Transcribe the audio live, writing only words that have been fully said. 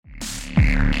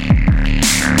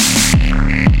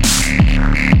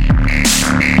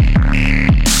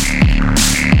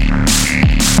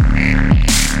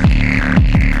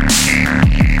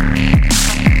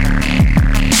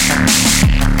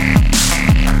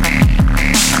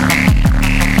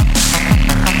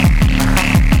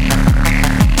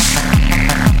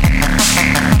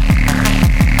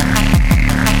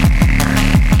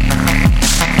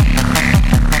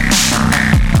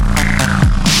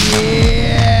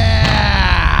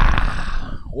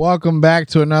Welcome back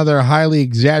to another highly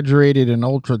exaggerated and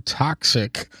ultra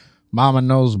toxic Mama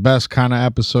Knows Best kind of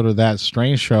episode of That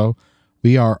Strange Show.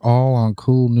 We are all on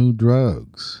cool new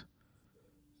drugs.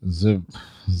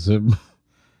 Zimnatracil,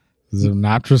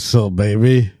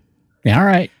 baby. Yeah, all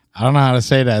right. I don't know how to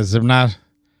say that.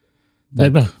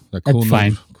 The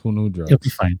cool new drugs. It'll be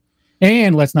fine.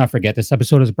 And let's not forget, this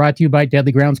episode is brought to you by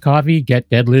Deadly Grounds Coffee.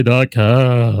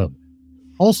 GetDeadly.com.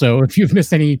 Also, if you've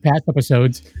missed any past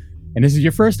episodes, and this is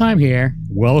your first time here,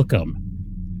 welcome.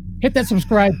 Hit that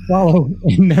subscribe, follow,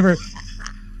 and never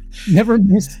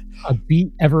miss a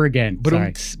beat ever again.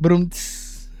 Sorry.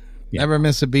 Never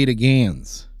miss a beat again.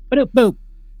 Boop.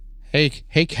 Hey,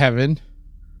 Kevin.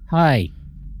 Hi.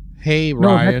 Hey,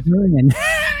 Ryan. No,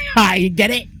 hi, you get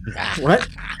it? What?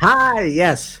 Hi,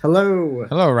 yes. Hello.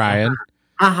 Hello, Ryan.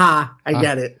 Aha, I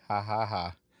get it. Ha ha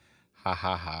ha. Ha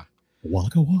ha ha.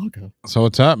 Waka waka. So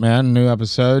what's up, man? New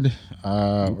episode.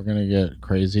 We're gonna get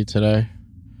crazy today.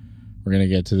 We're gonna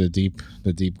get to the deep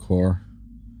core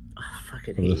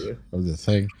Fucking hate you. of the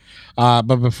thing.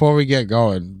 But before we get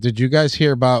going, did you guys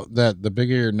hear about that? The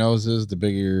bigger your nose is, the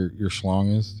bigger your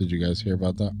schlong is. Did you guys hear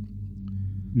about that?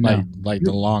 No. Like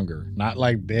the longer, not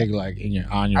like big, like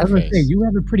on your I was gonna face. say, you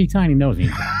have a pretty tiny nose.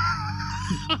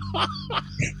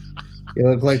 You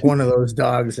look like one of those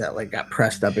dogs that like got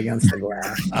pressed up against the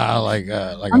glass. Like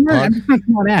a I'm pug. just gonna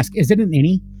come on and ask, is it an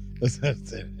innie?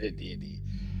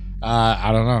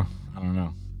 I don't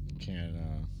know.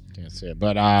 Can't say it.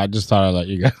 But I just thought I'd let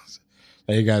you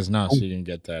guys know so you can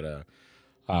get that.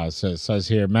 So it says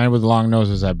here, men with long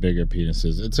noses have bigger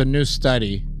penises. It's a new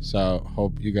study, so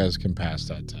hope you guys can pass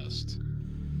that test.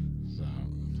 So,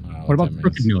 What about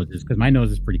crooked noses? Because my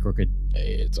nose is pretty crooked.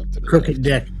 Hey, it's up to the Crooked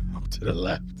left. dick. Up to the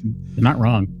left. You're not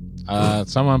wrong.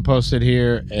 Someone posted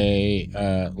here a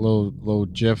little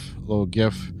gif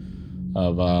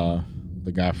of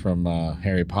the guy from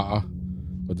Harry Potter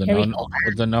with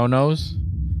the no-nos.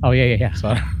 Oh yeah. So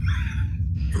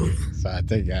I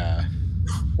think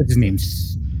What's his name?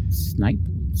 Snipe?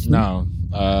 no.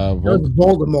 That was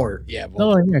Voldemort. Yeah,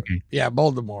 Oh, yeah, okay. yeah,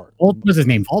 Voldemort. What's his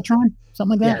name? Voltron?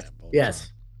 Something like that?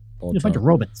 Yes. He's a bunch of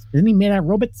robots. Isn't he made out of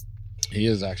robots? He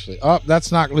is actually. Oh,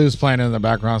 that's Knock Loose playing in the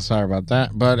background. Sorry about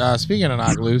that. But speaking of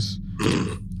Knock Loose,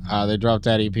 they dropped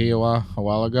that EP a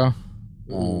while ago.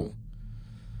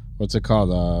 What's it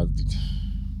called?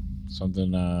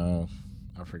 Something. I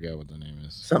forget what the name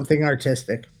is. Something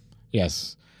artistic.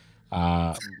 Yes.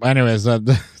 Anyways,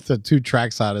 the two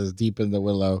tracks out is Deep in the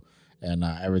Willow, and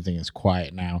Everything is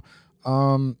Quiet Now.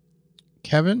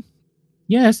 Kevin,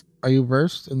 Yes. are you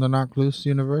versed in the Knock Loose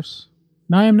universe?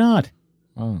 No, I am not.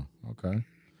 Oh, okay.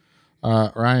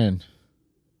 Ryan,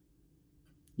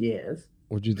 Yes.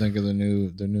 what'd you think of the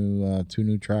new two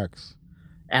new tracks?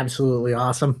 Absolutely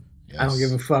awesome. Yes. I don't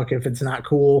give a fuck if it's not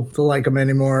cool to like them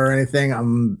anymore or anything.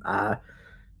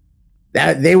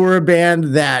 That they were a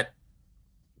band that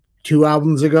 2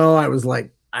 albums ago I was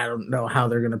like, I don't know how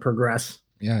they're gonna progress.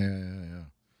 Yeah.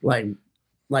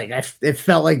 It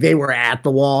felt like they were at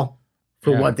the wall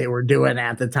for Yeah. what they were doing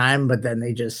at the time, but then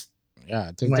they just Yeah,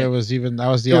 I think Like, that was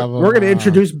the album. we're gonna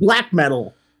introduce black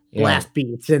metal yeah, blast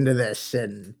beats into this,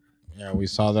 and Yeah, we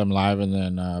saw them live, and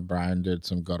then Brian did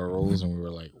some gutturals, and we were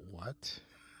like, "What?"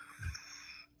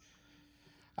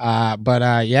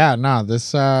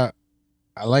 This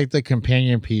I like the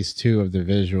companion piece too of the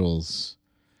visuals.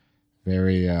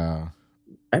 Very I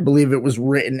believe it was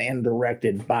written and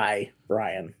directed by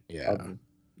Brian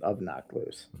of Knock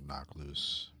Loose. Knock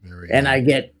Loose. Very And I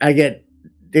get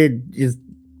it is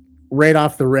right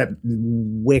off the rip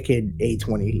wicked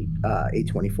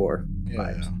A24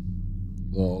 vibes.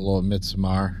 Little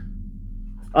Midsommar.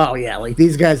 Oh yeah, like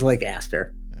these guys like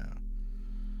Aster. Yeah.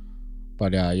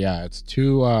 But it's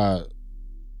two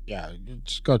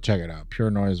just go check it out.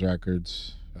 Pure Noise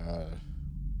Records.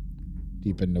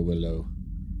 Deep in the Willow.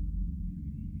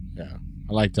 Yeah.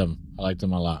 I liked them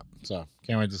a lot. So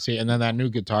can't wait to see it. And then the new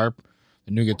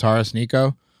guitarist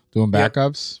Nico doing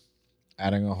backups,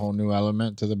 adding a whole new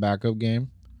element to the backup game.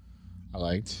 I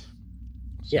liked. So,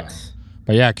 Yes.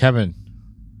 But yeah, Kevin,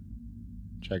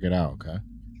 check it out, okay?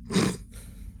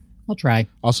 I'll try.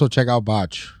 Also check out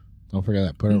Botch. Don't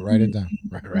forget that. Write it down.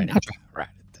 Write it down.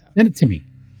 Send it to me.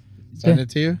 Send it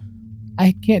to you?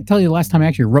 I can't tell you the last time I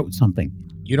actually wrote something.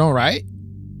 You don't write?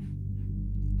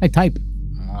 I type.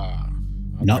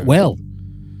 Okay. Not well.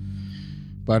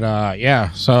 But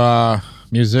so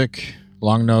music,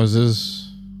 long noses,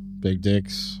 big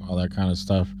dicks, all that kind of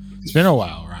stuff. It's been a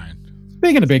while, Ryan.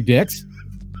 Speaking of big dicks,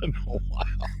 It's been a while.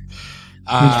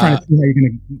 I'm just trying to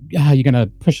see how you're gonna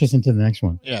push us into the next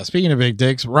one. Yeah, speaking of big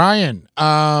dicks, Ryan,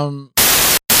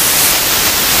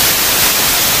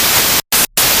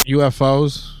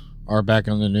 UFOs are back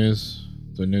in the news.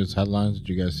 The news headlines. Did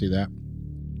you guys see that?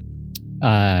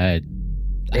 I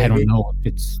don't know if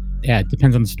it's. Yeah, it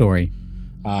depends on the story.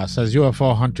 Says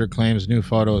UFO hunter claims new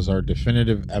photos are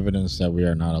definitive evidence that we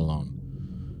are not alone.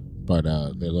 But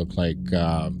they look like.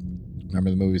 Remember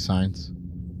the movie Signs?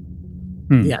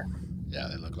 Yeah. Yeah,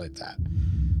 they look like that.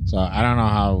 So I don't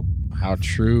know how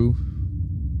true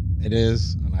it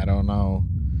is, and I don't know.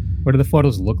 What do the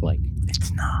photos look like?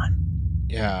 It's not.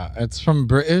 Yeah, it's from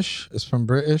British. It's from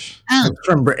British. It's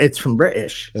from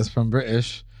British. It's from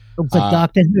British. Looks like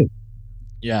Doctor Who.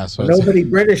 Yeah, so Nobody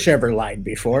British ever lied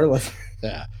before.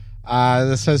 yeah.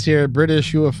 This says here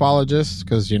British ufologists,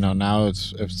 because now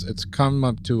it's come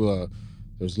up to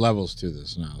there's levels to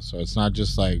this now, so it's not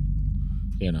just like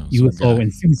UFO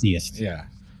enthusiast. Yeah.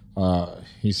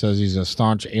 He says he's a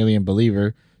staunch alien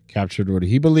believer, captured what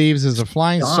he believes is a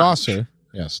flying saucer.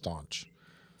 Yeah, staunch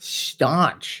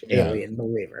alien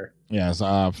believer. Yes,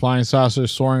 flying saucer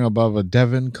soaring above a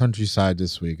Devon countryside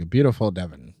this week. A beautiful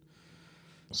Devon.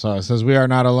 So it says we are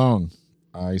not alone.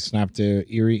 He snapped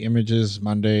eerie images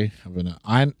Monday of an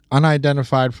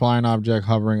unidentified flying object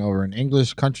hovering over an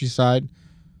English countryside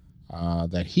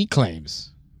that he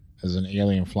claims is an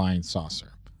alien flying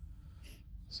saucer.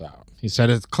 So he said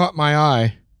it caught my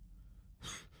eye.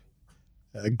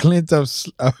 A glint of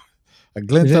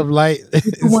light.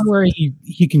 The one where he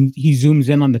zooms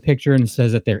in on the picture and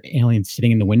says that they're aliens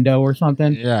sitting in the window or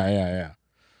something. Yeah.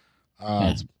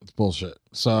 It's bullshit.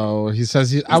 So he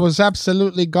says I was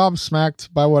absolutely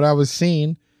gobsmacked by what I was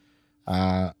seeing.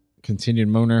 Continued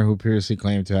Mooner, who previously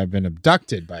claimed to have been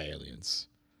abducted by aliens.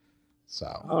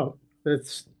 So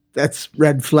that's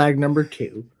red flag number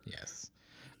 2. Yes.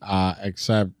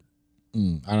 Except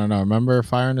I don't know. Remember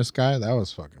Fire in the Sky? That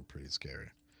was fucking pretty scary.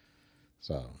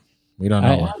 So we don't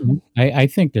know. I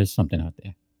think there's something out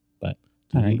there, but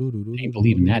I ain't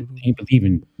believing that. I ain't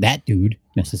believing that dude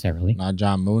necessarily. Not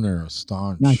John Mooner or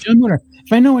Staunch. Not John Mooner.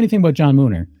 If I know anything about John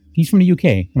Mooner, he's from the UK.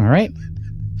 Am I right?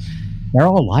 They're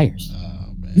all liars.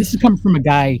 Oh, man. This is coming from a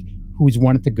guy who's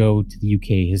wanted to go to the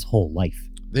UK his whole life.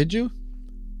 Did you?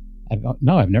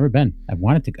 No, I've never been. I've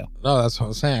wanted to go. No, that's what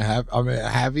I'm saying.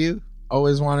 Have you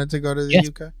always wanted to go to the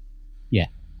UK? Yeah.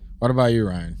 What about you,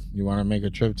 Ryan? You want to make a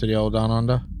trip to the old Down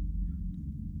Under?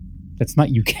 That's not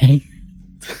UK.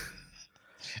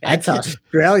 That's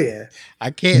Australia.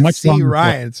 I can't see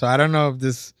Ryan, so I don't know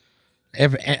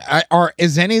if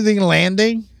is anything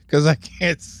landing, because I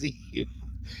can't see you.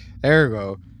 There we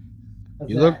go.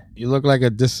 You look like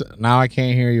now I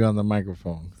can't hear you on the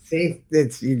microphone. See,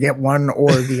 you get one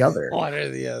or the other. One or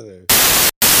the other.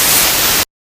 I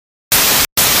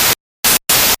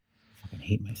fucking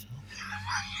hate myself.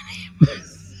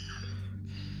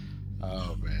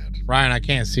 Oh man, Ryan, I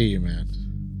can't see you, man.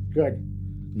 Good.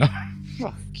 No,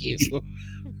 fuck you.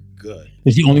 Good.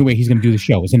 It's the only way he's going to do the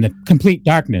show. Is in the complete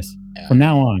darkness from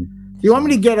now on. You want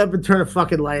me to get up and turn a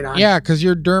fucking light on? Yeah, because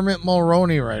you're Dermot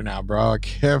Mulroney right now, bro. I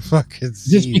can't fucking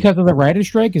see. Just because of the writer's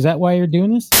strike? Is that why you're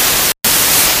doing this?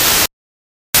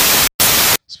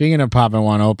 Speaking of popping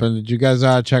one open, did you guys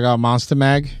check out Monster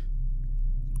Mag?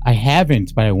 I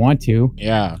haven't, but I want to.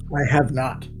 Yeah. I have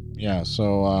not. Yeah,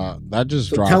 so that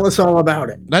just dropped. Tell us all about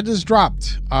it. That just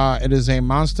dropped. It is a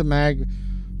Monster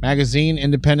magazine,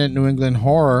 independent New England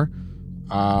horror.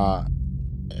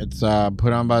 It's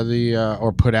put on by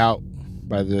put out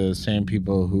by the same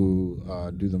people who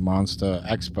do the Monster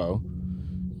Expo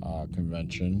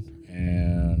convention,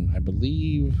 and I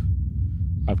believe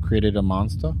I've created a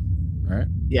monster, right?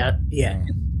 Yeah.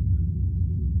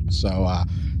 So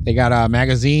they got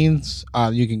magazines.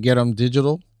 You can get them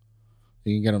digital.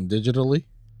 You can get them digitally,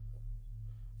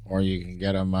 or you can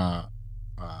get them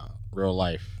real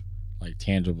life, like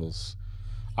tangibles.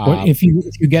 What, if you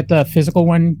get the physical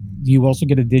one, do you also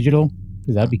get a digital?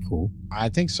 Because that'd be cool. I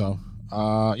think so.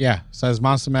 Yeah, it says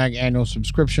Monster Mag annual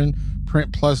subscription,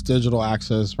 print plus digital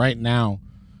access. Right now,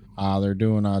 they're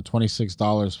doing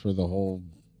 $26 for the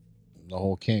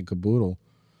whole kit and caboodle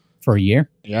For a year?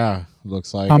 Yeah,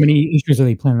 looks like. How many issues are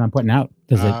they planning on putting out?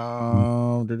 Does it?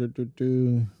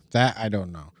 That I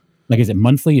don't know. Like, is it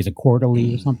monthly? Is it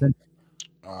quarterly or something?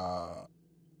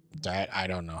 That I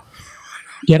don't know.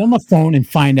 Get on the phone and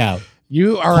find out.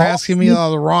 You are asking me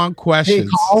all the wrong questions.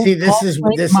 See, this is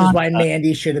why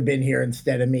Mandy should have been here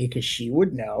instead of me, because she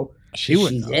would know.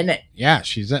 She's in it. Yeah,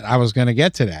 she's in. I was gonna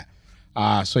get to that.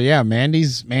 So yeah,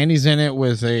 Mandy's in it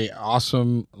with a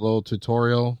awesome little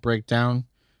tutorial breakdown.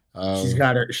 She's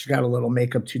got a little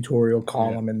makeup tutorial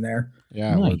column in there.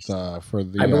 Yeah, nice. With for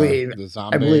the the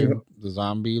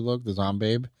zombie look, the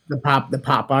zombabe, the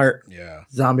pop art. Yeah,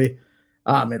 zombie.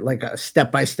 Like a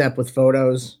step by step with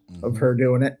photos of her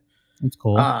doing it. That's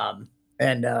cool.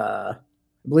 And I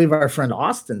believe our friend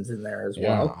Austin's in there as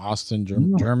well. Austin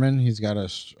German. He's got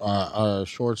a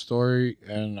short story,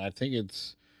 and I think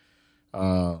it's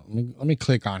let me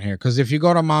click on here, because if you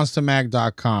go to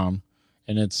monstermag.com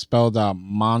and it's spelled out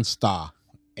Monsta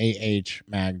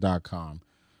ahmag.com,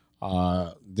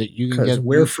 that you can get.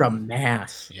 We're from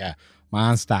Mass. Yeah,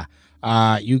 Monsta.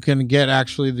 You can get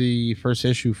actually the first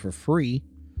issue for free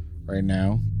right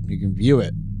now. You can view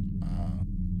it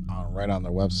right on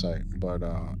their website. But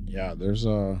yeah, there's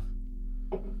like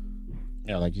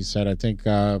you said, I think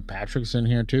Patrick's in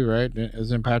here too, right?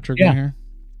 Isn't Patrick in here?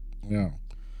 Yeah.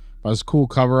 But it's cool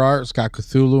cover art. It's got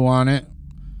Cthulhu on it.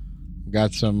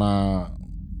 Got some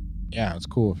it's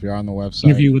cool if you're on the website.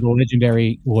 Interview with the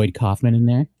legendary Lloyd Kaufman in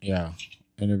there. Yeah.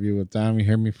 Interview with them. You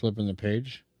hear me flipping the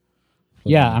page?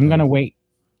 I'm gonna wait.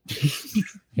 You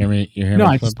hear me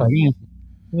flipping?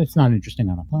 It's not interesting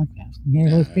on a podcast. You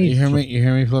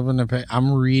hear me flipping the page?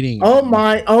 I'm reading. Oh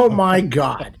my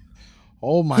God.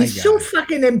 Oh my God. He's so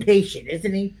fucking impatient,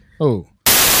 isn't he? Oh.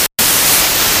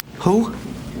 Who?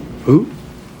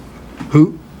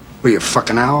 Were you a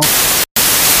fucking owl?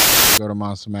 Go to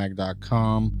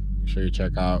monstermag.com. Make sure you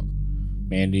check out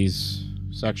Mandy's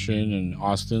section and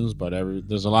Austin's, but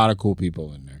there's a lot of cool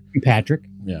people in there. Patrick.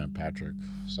 Yeah, Patrick.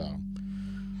 So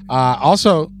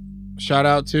also shout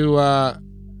out to our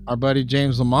buddy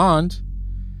James Lamond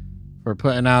for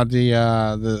putting out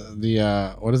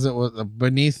the what is it?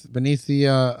 Beneath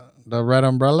the red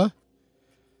umbrella.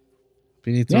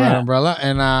 Beneath the red umbrella.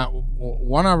 And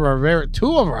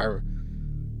two of our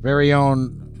very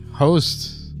own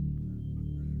hosts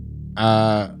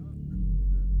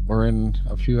were in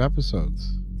a few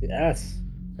episodes. Yes.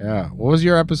 Yeah. What was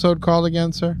your episode called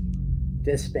again, sir?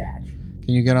 Dispatch. Can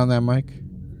you get on that mic?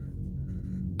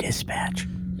 Dispatch.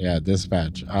 Yeah,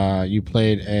 Dispatch. You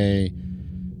played a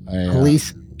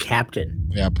police captain.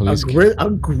 Yeah, police.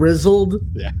 A grizzled,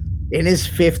 in his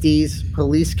 50s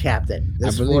police captain.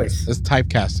 This voice. It's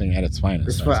typecasting at its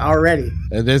finest. Already.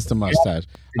 It is the mustache.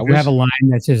 Did you have a line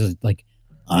that says like,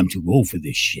 "I'm too old for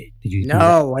this shit"? Did you?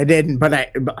 No, I didn't. But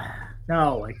I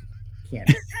can't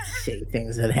say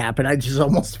things that happen. I just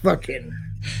almost fucking.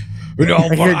 You know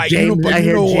what I did?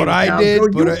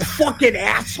 You fucking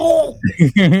asshole!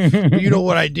 You know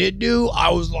what I did do?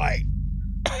 I was like,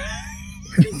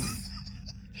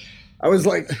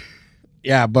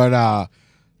 yeah, but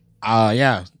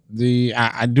yeah.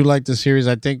 I do like the series.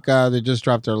 I think they just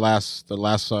dropped the last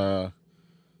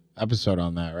episode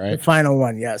on that, right? The final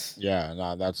one, yes. Yeah,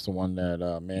 no, that's the one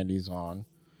that Mandy's on.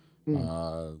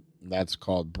 That's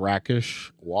called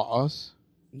Brackish Waus.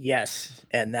 Yes,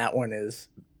 and that one is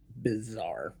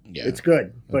bizarre. Yeah, it's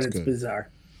good, but it's bizarre.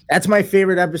 That's my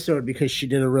favorite episode because she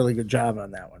did a really good job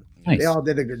on that one. Nice. They all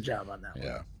did a good job on that one.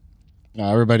 Yeah.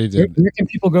 No, everybody did. Where can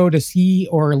people go to see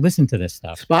or listen to this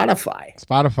stuff? Spotify.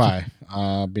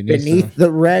 Beneath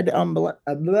the red umbrella.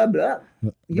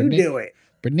 Do it.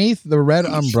 Beneath the red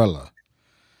umbrella.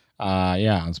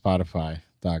 Yeah, on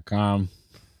Spotify.com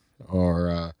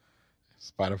or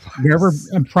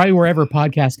Spotify. Probably wherever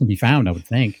podcasts can be found, I would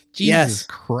think. Jesus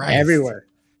Christ. Everywhere.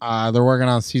 They're working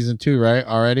on season 2, right?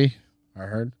 Already? I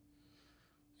heard.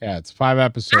 Yeah, it's 5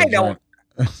 episodes. I know. Right?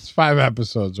 It's 5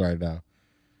 episodes right now.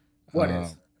 What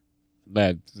is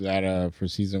that for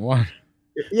season 1?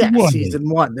 Yeah, season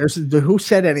 1. Who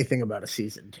said anything about a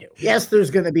season 2? Yes, there's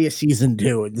going to be a season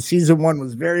 2, and the season 1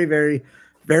 was very, very,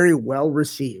 very well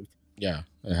received. Yeah,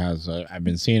 it has. I've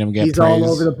been seeing him get. He's praise. all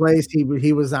over the place.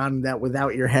 He was on that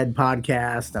Without Your Head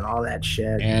podcast and all that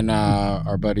shit. And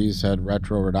our buddies had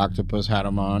Retro Red Octopus had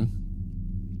him on.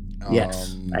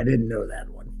 Yes, I didn't know that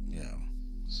one. Yeah.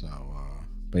 So,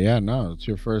 but yeah, no, it's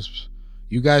your first.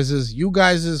 You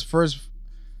guys' first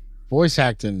voice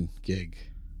acting gig.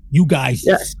 You guys.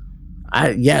 Yes.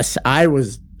 I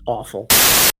was awful.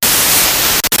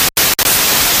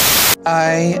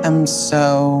 I am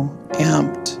so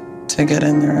amped to get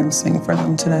in there and sing for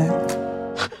them today.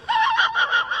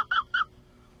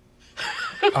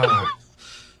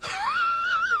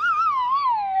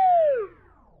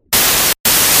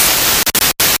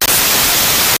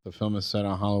 The film is set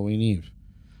on Halloween Eve.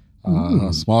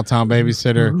 A small town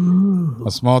babysitter. A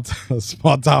small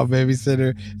town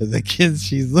babysitter. And the kids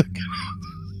she's looking at.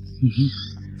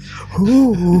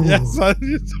 Yes, I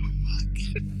just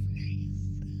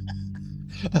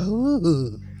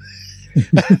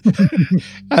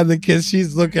and the kids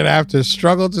she's looking after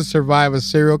struggle to survive a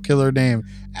serial killer named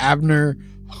Abner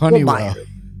Honeywell.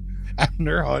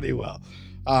 Abner Honeywell.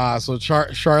 So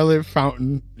Charlotte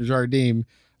Fountain Jardim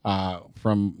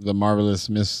from the marvelous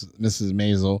Mrs.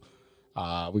 Maisel.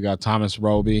 We got Thomas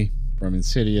Roby from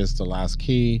Insidious, The Last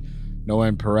Key.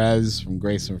 Noen Perez from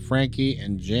Grace and Frankie,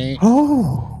 and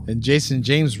and Jason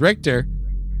James Richter.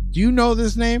 Do you know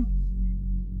this name?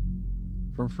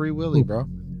 From Free Willy, bro.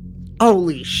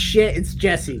 Holy shit, it's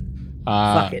Jesse.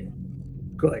 Fucking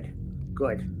good.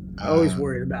 I always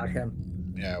worried about him.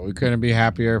 Yeah, we couldn't be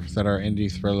happier that our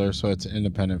indie thriller, so it's an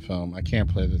independent film. I can't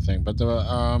play the thing, but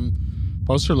the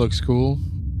poster looks cool.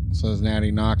 It says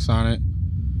Natty Knox on it.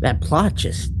 That plot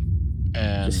just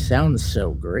sounds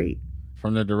so great.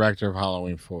 From the director of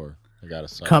Halloween 4. I gotta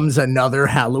say. Comes another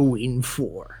Halloween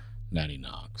 4. Natty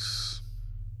Knox.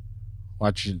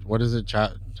 What is it?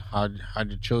 Hide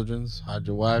your children's, hide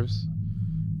your wives.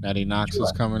 Natty Knox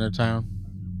is coming to town.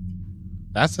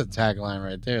 That's a tagline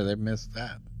right there. They missed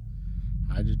that.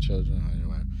 Hide your children, hide your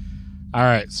wife. All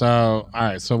right, so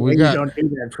we got. You don't do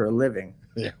that for a living.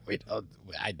 Yeah, we don't.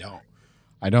 I don't.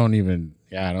 I don't even.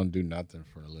 Yeah, I don't do nothing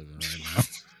for a living right now.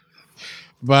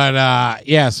 But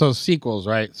yeah, so sequels,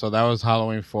 right? So that was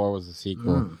Halloween 4 was the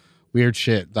sequel. Weird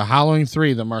shit. The Halloween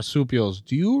 3, the marsupials.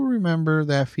 Do you remember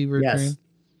that fever dream?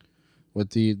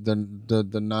 With the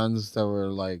nuns that were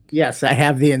like. Yes, I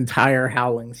have the entire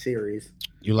Howling series.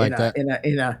 You like that?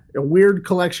 In a weird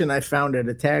collection I found at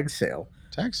a tag sale.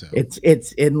 Tag sale.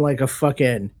 It's in like a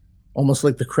fucking almost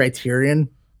like the Criterion.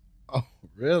 Oh,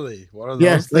 really? What are those?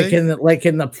 Yes, things? in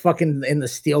the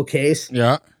steel case.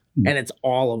 Yeah. And it's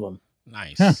all of them.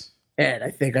 Nice. Huh. And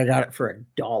I think I got it for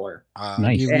 $1.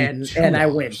 Nice. And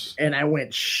I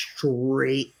went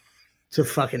straight to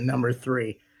fucking number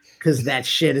 3 because that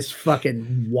shit is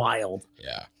fucking wild.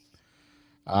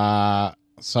 Yeah.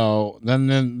 So then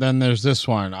there's this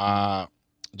one.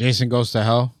 Jason Goes to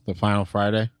Hell, the final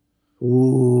Friday.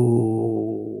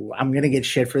 Ooh, I'm gonna get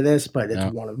shit for this, but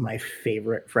it's one of my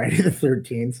favorite Friday the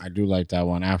 13th. I do like that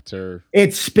one. After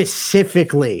it's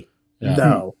specifically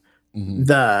though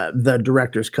the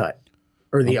director's cut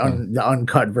or the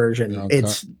uncut version. The uncut.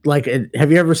 It's like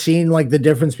have you ever seen like the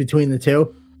difference between the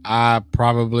two?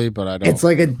 Probably, but I don't. It's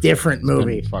like a different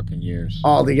movie. Fucking years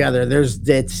altogether.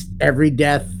 It's every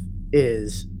death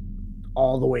is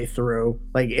all the way through.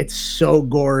 Like it's so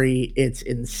gory, it's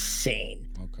insane.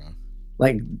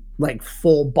 Like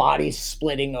full body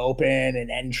splitting open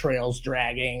and entrails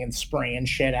dragging and spraying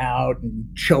shit out and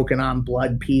choking on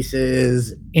blood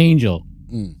pieces. Angel,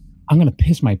 I'm gonna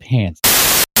piss my pants.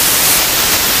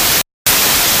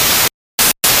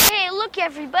 Hey, look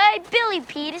everybody, Billy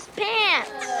peed his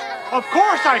pants. Of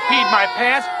course I peed my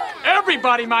pants.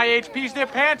 Everybody my age pees their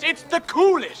pants. It's the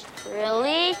coolest.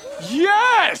 Really?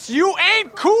 Yes, you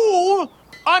ain't cool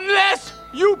unless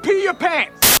you pee your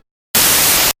pants.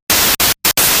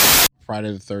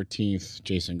 Friday the 13th,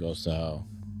 Jason Goes to Hell,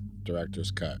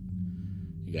 director's cut.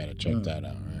 You gotta check that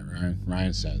out, right?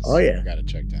 Ryan says. Oh yeah, you gotta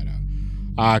check that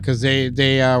out. Because they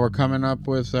were coming up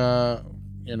with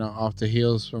off the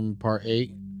heels from Part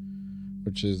 8,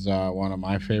 which is one of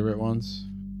my favorite ones.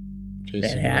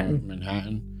 Jason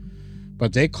Manhattan.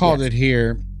 But they called it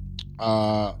here.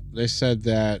 They said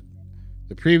that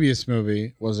the previous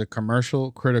movie was a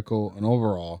commercial, critical, and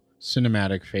overall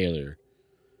cinematic failure.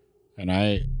 And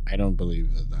I don't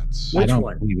believe that that's... I don't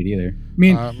believe it either. I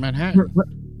mean, Manhattan.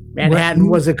 Manhattan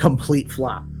was a complete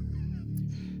flop.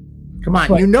 Come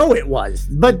on, you know it was.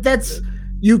 But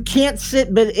you can't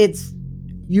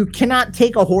you cannot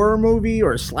take a horror movie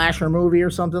or a slasher movie or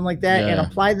something like that and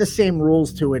apply the same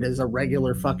rules to it as a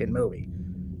regular fucking movie.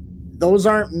 Those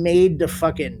aren't made to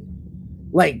fucking...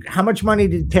 Like, how much money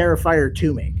did Terrifier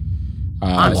 2 make?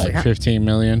 Honestly, like $15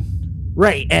 million.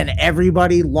 Right, and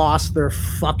everybody lost their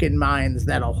fucking minds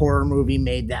that a horror movie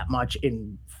made that much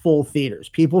in full theaters.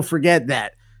 People forget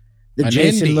that the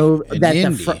Jason movie...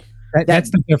 That's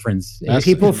the difference.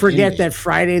 People forget that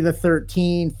Friday the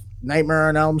 13th, Nightmare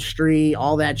on Elm Street,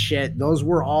 all that shit, those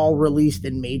were all released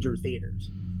in major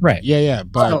theaters. Right. Yeah.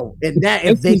 But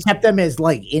if they kept them as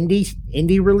like indie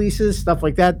releases, stuff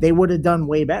like that, they would have done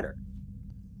way better.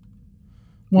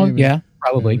 Well, yeah,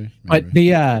 probably. Maybe. But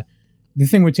the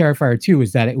thing with Terrifier 2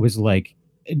 is that it was like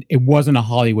it wasn't a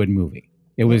Hollywood movie.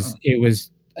 It was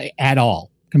at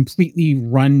all completely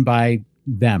run by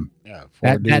them. Yeah,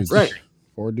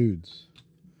 four dudes.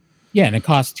 Yeah, and it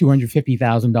cost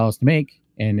 $250,000 to make,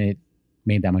 and it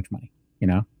made that much money. You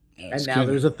know. Yeah, and now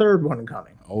there's a third one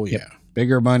coming. Oh yeah,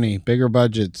 bigger money, bigger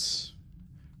budgets,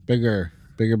 bigger.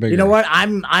 You know what?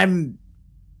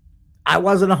 I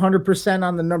wasn't 100%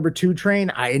 on the number 2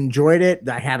 train. I enjoyed it.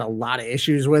 I had a lot of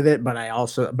issues with it, but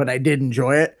I did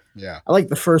enjoy it. Yeah. I like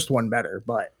the first one better,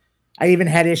 but I even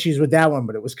had issues with that one,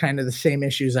 but it was kind of the same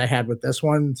issues I had with this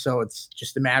one. So it's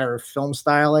just a matter of film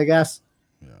style, I guess.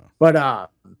 Yeah. But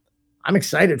I'm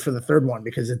excited for the third one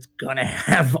because it's gonna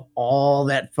have all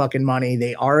that fucking money.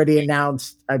 They already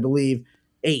announced, I believe,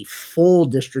 a full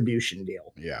distribution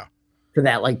deal Yeah. for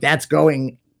that. Like that's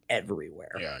going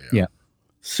everywhere. Yeah.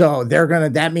 So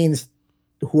that means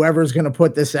whoever's gonna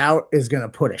put this out is gonna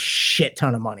put a shit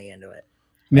ton of money into it.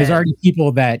 And there's And- already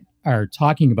people that are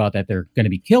talking about that they're going to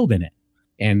be killed in it.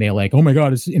 And they're like, oh my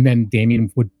God. And then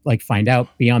Damien would like find out,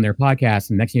 be on their podcast.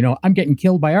 And next thing you know, I'm getting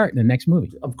killed by Art in the next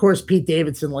movie. Of course, Pete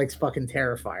Davidson likes fucking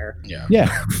Terrifier. Yeah. Yeah.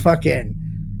 Fucking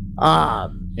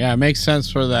Yeah, it makes sense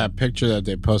for that picture that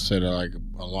they posted like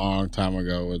a long time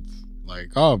ago with like,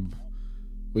 oh,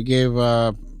 we gave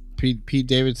Pete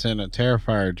Davidson a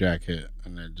Terrifier jacket,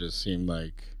 and it just seemed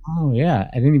like Oh yeah.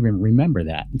 I didn't even remember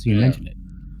that until you Yeah. mentioned it.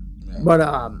 but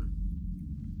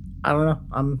I don't know.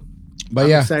 I'm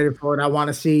excited for it. I want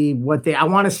to see what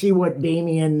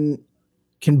Damien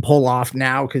can pull off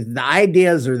now because the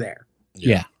ideas are there.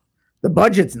 Yeah. The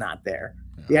budget's not there.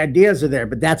 The ideas are there,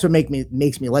 but that's what makes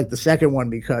me like the second one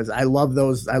because I love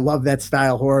those. I love that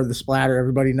style horror, the splatter.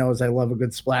 Everybody knows I love a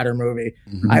good splatter movie.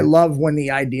 Mhm. I love when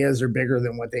the ideas are bigger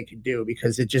than what they could do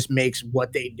because it just makes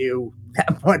what they do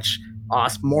that much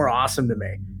more awesome to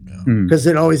me. Hmm. Because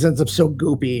it always ends up so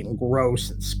goopy and gross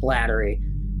and splattery.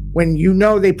 When you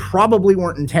know they probably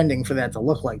weren't intending for that to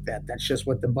look like that. That's just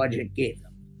what the budget gave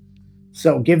them.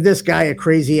 So give this guy a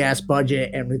crazy ass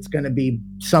budget and it's going to be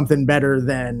something better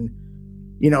than,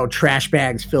 trash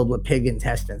bags filled with pig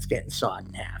intestines getting sawed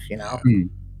in half, Hmm.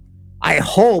 I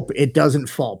hope it doesn't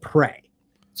fall prey.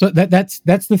 So that's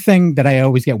the thing that I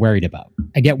always get worried about.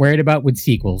 I get worried about with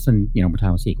sequels and, we're talking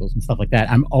about sequels and stuff like that.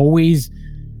 I'm always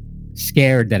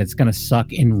scared that it's going to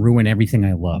suck and ruin everything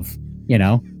I love,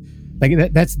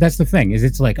 Like that's the thing is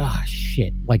it's like, oh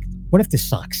shit. Like what if this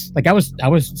sucks? Like I was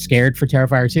scared for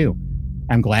Terrifier 2.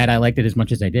 I'm glad I liked it as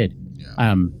much as I did.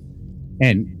 Yeah.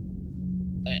 And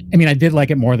I mean, I did like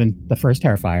it more than the first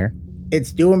Terrifier.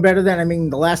 It's doing better than,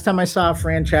 the last time I saw a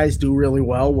franchise do really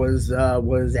well was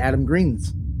Adam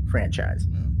Green's franchise.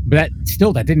 But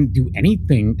that didn't do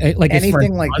anything like as far as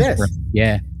Anything like buzz this. for it.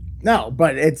 Yeah. No,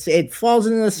 but it falls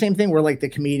into the same thing where like the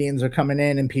comedians are coming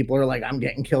in and people are like, I'm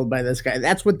getting killed by this guy.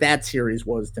 That's what that series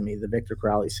was to me, the Victor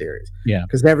Crowley series. Yeah.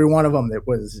 Because every one of them, it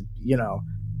was,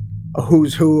 a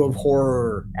who's who of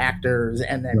horror actors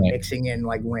and then Right. mixing in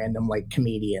like random like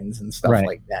comedians and stuff Right.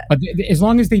 like that. But as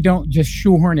long as they don't just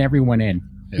shoehorn everyone in,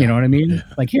 you know what I mean? Yeah.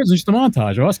 Like here's just a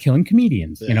montage of us killing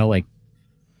comedians, Yeah. like,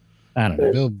 I don't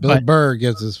know. Bill But- Burr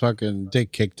gets his fucking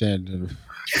dick kicked in.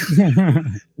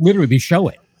 Literally, they show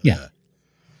it. Yeah.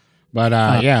 But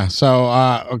yeah, so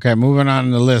okay, moving on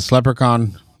in the list.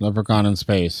 Leprechaun in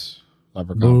Space.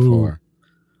 Leprechaun Boo. 4.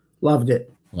 Loved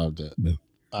it. Loved it. Boo.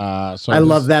 So I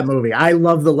love that movie. I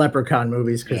love the Leprechaun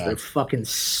movies because Yeah. they're fucking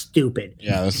stupid.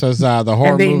 Yeah, this says the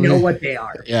horror And they movie. know what they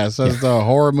are. Yeah, it says the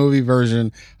horror movie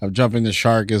version of Jumping the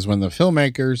Shark is when the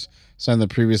filmmakers send the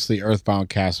previously earthbound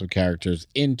cast of characters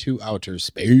into outer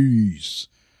space.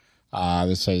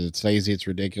 This says it's lazy, it's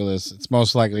ridiculous. It's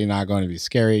most likely not going to be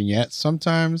scary, and yet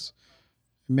sometimes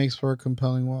it makes for a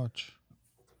compelling watch.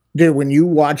 Dude, when you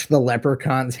watch the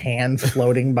leprechaun's hand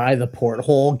floating by the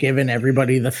porthole, giving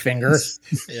everybody the finger,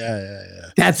 Yeah.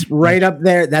 that's right up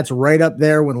there. That's right up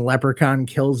there when Leprechaun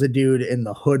kills a dude in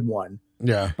the Hood one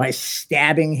Yeah. by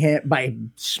stabbing him, by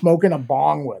smoking a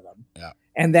bong with him. Yeah.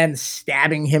 And then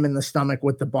stabbing him in the stomach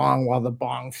with the bong while the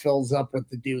bong fills up with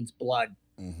the dude's blood.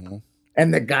 Mm-hmm.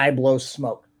 And the guy blows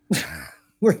smoke.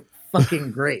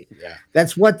 Fucking great. Yeah.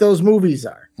 That's what those movies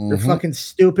are. They're Mhm. fucking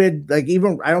stupid. Like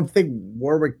even I don't think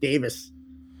Warwick Davis.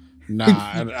 Nah,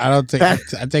 I don't think.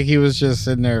 I think he was just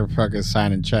sitting there fucking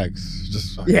signing checks.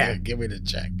 Just fucking, Yeah. give me the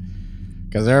check.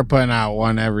 Because they're putting out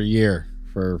one every year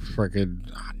for freaking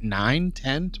 9,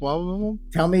 10, 12 of them.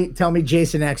 Tell me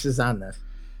Jason X is on this.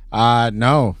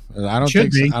 No, I don't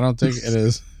Should think. be. So. I don't think it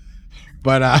is.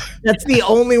 But That's the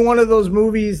only one of those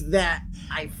movies that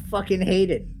I fucking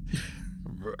hated.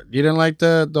 you didn't like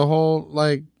the whole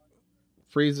like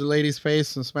freeze the lady's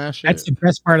face and smash it. That's the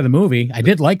best part of the movie. I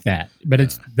did like that, but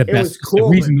it's the It best was cool.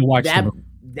 the reason but to watch that the movie.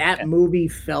 that movie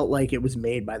felt like it was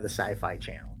made by the Sci-Fi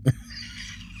Channel.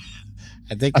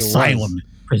 I think it Asylum was.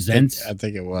 presents. I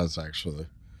think it was actually.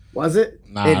 Was it?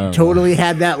 Nah, I don't It know. totally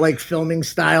had that like filming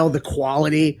style, the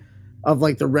quality of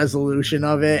like the resolution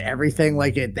of it, everything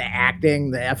like it, the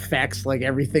acting, the effects, like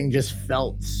everything just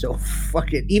felt so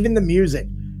fucking. Even the music,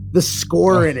 the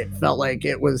score in it felt like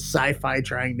it was Sci-Fi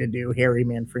trying to do Harry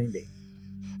Manfredi,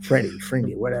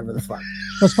 Freddie, whatever the fuck.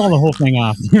 Let's call the whole thing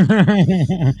off.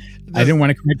 I didn't want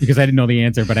to correct because I didn't know the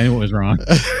answer, but I knew it was wrong.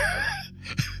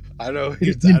 I know.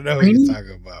 Is it I know what you're Manfredi?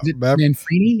 talking about. Is it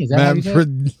Manfredi? Is that how you say it?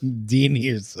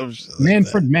 Manfredini or some shit. Like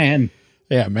Manfred Man.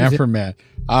 Yeah, man for man.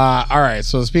 All right.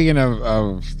 So speaking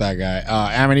of that guy,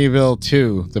 Amityville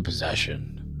 2: The Possession.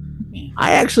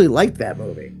 I actually liked that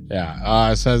movie.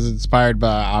 Yeah. It says inspired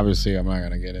by. Obviously, I'm not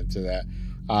gonna get into that.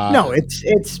 No, it's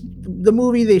the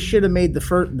movie they should have made.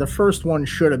 The first one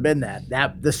should have been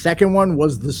that. The second one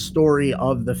was the story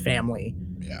of the family.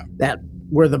 Yeah.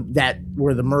 Where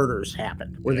the murders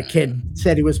happened, where the kid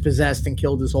said he was possessed and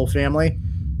killed his whole family.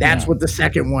 That's what the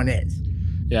second one is.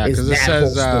 Yeah, because it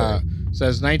says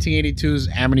 1982's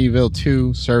Amityville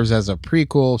 2 serves as a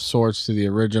prequel of sorts to the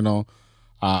original,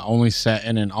 only set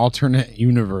in an alternate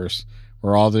universe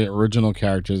where all the original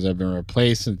characters have been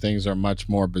replaced and things are much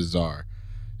more bizarre.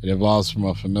 It evolves from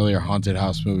a familiar haunted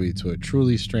house movie to a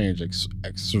truly strange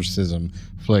exorcism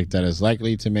flick that is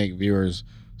likely to make viewers'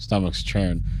 stomachs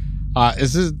churn.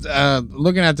 Is this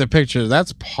looking at the picture?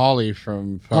 That's Polly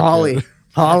from Polly.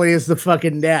 Polly is the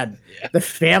fucking dad. Yeah. The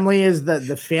family is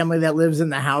the family that lives in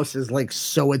the house is like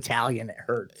so Italian it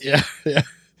hurts. Yeah.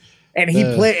 And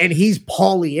he's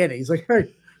Polly in it. He's like, hey,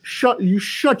 shut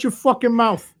your fucking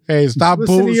mouth. Hey, stop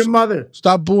listen to your mother.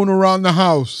 Stop booing around the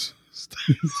house.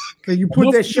 You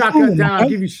put that shotgun down. I'll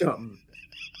give you something.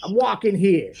 I'm walking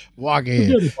here.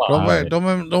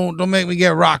 Don't make me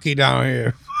get Rocky down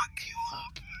here. Fuck you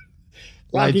up.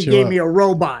 Rocky gave me a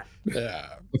robot. Yeah.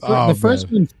 The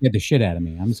first one scared the shit out of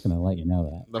me. I'm just going to let you know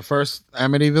that. The first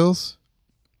Amityville's?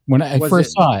 When I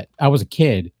first saw it, I was a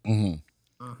kid.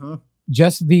 Mm-hmm. Uh-huh.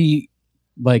 Just the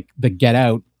get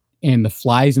out and the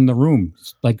flies in the room,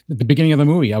 like at the beginning of the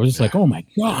movie. I was just like, oh my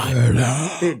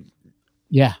God. Dude,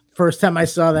 yeah. First time I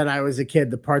saw that, I was a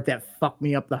kid. The part that fucked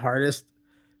me up the hardest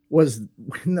was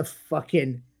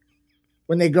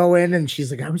when they go in and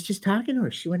she's like, I was just talking to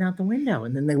her. She went out the window.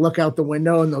 And then they look out the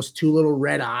window and those two little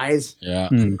red eyes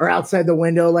are outside the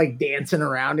window, like dancing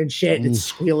around and shit. And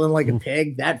squealing like a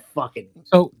pig. That fucking.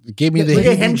 So it gave me the look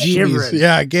at him shivering.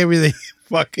 Yeah, it gave me the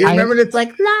fucking. You remember it's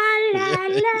like, la, la, la, la,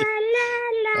 la.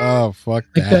 Oh, fuck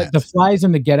that. Like the flies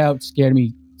in the get out scared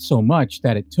me so much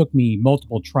that it took me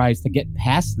multiple tries to get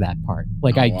past that part.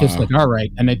 Like just like, all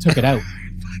right. And I took it out.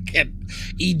 Are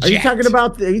you talking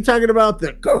about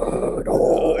the good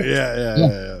old?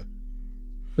 Yeah.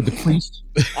 With the priest.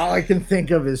 All I can think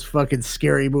of is fucking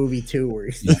Scary Movie 2, where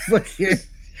he's fucking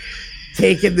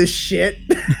taking the shit.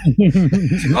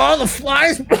 All the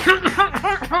flies.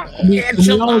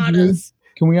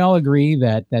 Can we all agree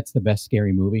that that's the best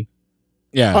Scary Movie?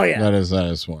 Yeah. Oh, yeah. That is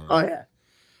one. Oh yeah.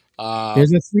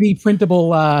 There's a 3D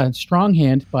printable strong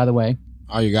hand, by the way.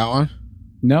 Oh, you got one?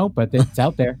 No, but it's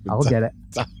out there. I'll get it.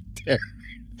 It's out there.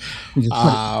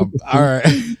 All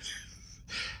right.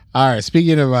 All right.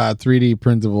 Speaking of 3D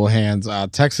printable hands,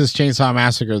 Texas Chainsaw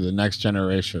Massacre: The Next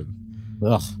Generation.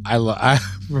 Ugh. I love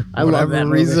that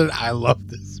reason. Movie. I love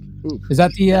this movie. Is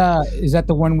that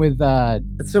the one with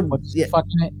what's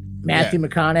fucking it? Matthew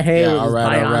McConaughey with his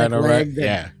bionic leg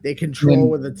that they control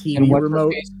with a TV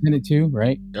remote. In it too,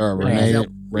 right? Or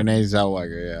Renee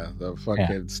Zellweger, yeah, the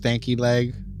fucking stanky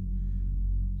leg.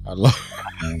 I love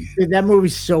Dude, that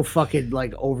movie's so fucking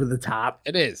like over the top.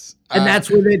 It is. And that's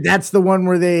the one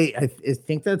where I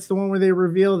think that's the one where they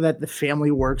reveal that the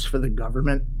family works for the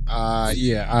government.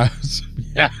 Yeah.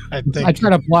 I think I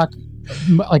try to block,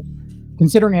 like,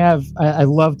 considering I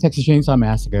love Texas Chainsaw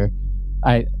Massacre.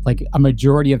 I like a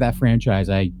majority of that franchise.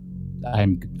 I'm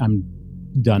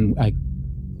done. I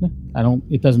don't.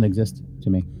 It doesn't exist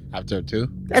to me. After 2.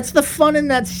 That's the fun in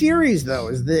that series, though.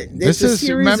 Is that this is a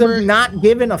series of not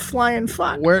giving a flying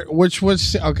fuck. Which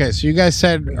was okay? So you guys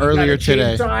said earlier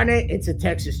today. On it, it's a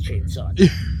Texas Chainsaw.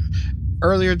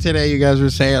 Earlier today, you guys were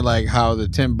saying like how the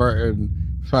Tim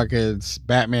Burton fucking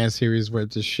Batman series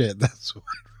went to shit.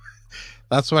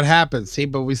 That's what happened. See,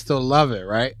 but we still love it,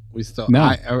 right? We still,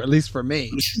 or at least for me.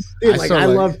 Dude,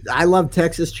 I love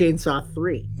Texas Chainsaw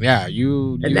 3. Yeah,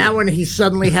 and that one he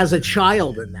suddenly has a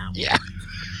child in that one. Yeah.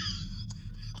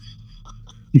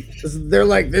 They're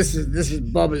like, this is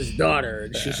Bubba's daughter,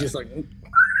 and she's just like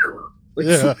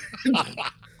yeah.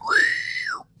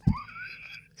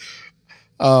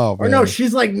 Oh, or man. No,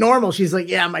 she's like normal. She's like,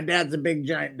 yeah, my dad's a big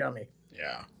giant dummy.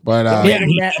 Yeah, but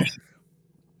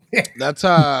that's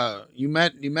you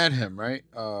met him, right?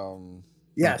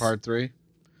 Yes. Part 3.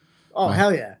 Oh,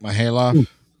 hell yeah. Mahaloff.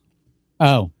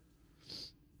 Oh,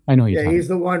 I know you. Yeah, he's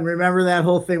the one. Remember that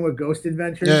whole thing with Ghost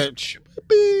Adventures? Yeah.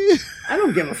 I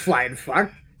don't give a flying fuck.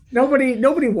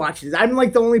 Nobody watches. I'm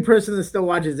like the only person that still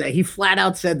watches that. He flat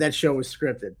out said that show was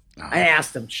scripted. I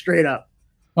asked him straight up.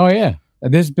 Oh yeah,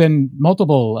 there's been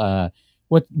multiple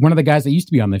one of the guys that used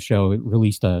to be on the show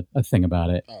released a thing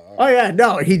about it. Oh yeah,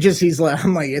 no, he's like,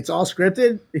 I'm like, it's all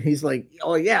scripted. He's like,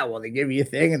 oh yeah, well they give you a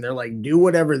thing and they're like, do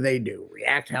whatever they do,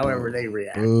 react however they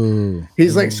react.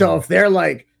 He's like, so if they're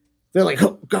like,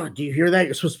 oh God, do you hear that?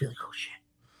 You're supposed to be like, oh shit,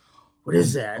 what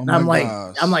is that? And I'm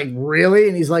like, really?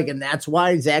 And he's like, and that's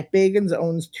why Zach Bagans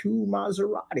owns 2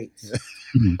 Maseratis.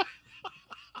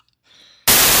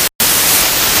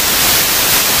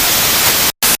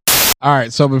 All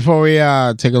right, so before we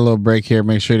take a little break here,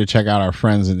 make sure to check out our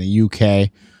friends in the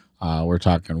UK. We're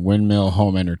talking Windmill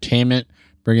Home Entertainment,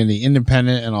 bringing the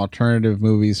independent and alternative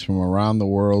movies from around the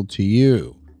world to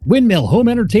you.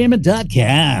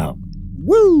 WindmillHomeEntertainment.com.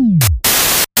 Woo!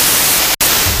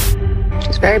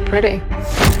 She's very pretty.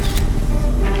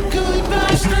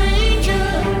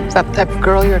 Is that the type of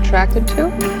girl you're attracted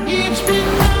to?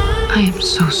 I am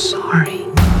so sorry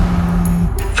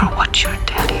for what your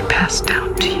daddy passed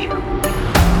down to you.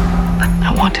 But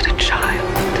I wanted a child.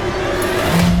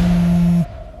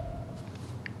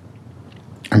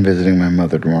 I'm visiting my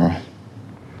mother tomorrow.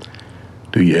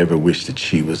 Do you ever wish that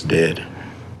she was dead?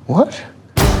 What?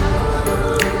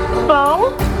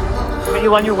 Bo? Are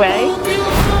you on your way?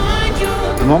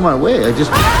 I'm on my way. It's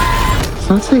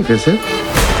not safe, is it?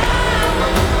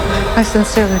 I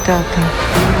sincerely doubt that.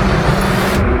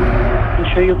 I'm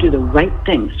sure you'll do the right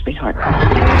thing, sweetheart.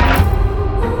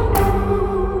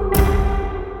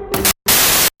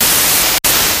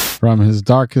 From his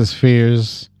darkest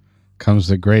fears comes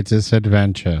the greatest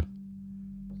adventure.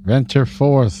 Venture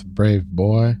forth, brave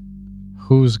boy.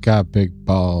 Who's got big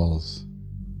balls?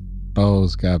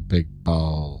 Bo's got big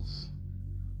balls.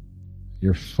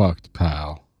 You're fucked,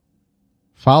 pal.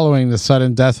 Following the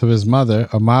sudden death of his mother,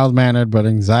 a mild-mannered but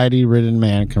anxiety-ridden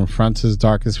man confronts his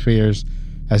darkest fears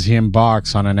as he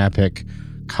embarks on an epic,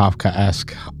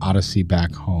 Kafkaesque odyssey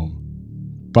back home.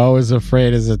 Bo is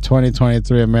Afraid is a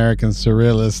 2023 American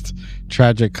surrealist,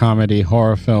 tragic comedy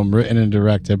horror film written and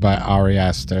directed by Ari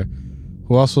Aster,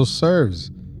 who also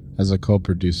serves as a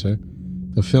co-producer.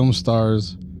 The film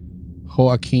stars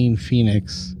Joaquin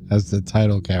Phoenix as the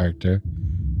title character,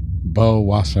 Bo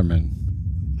Wasserman.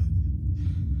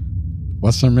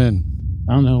 Wasserman.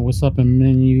 I don't know. What's up with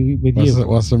you?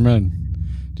 Wasserman.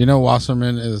 Do you know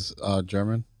Wasserman is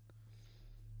German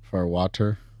for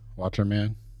waterman?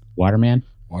 Waterman?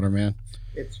 Waterman.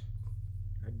 It's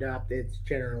adopted. It's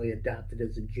generally adopted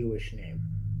as a Jewish name.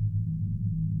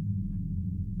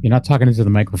 You're not talking into the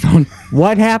microphone.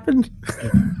 What happened?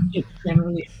 It's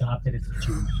generally adopted as a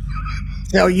Jewish.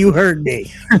 No, you heard me.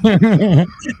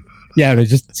 Yeah, it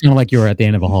just sounded like you were at the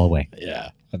end of a hallway.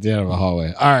 Yeah, at the end of a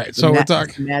hallway. All right, so we're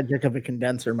talking magic of a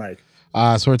condenser mic.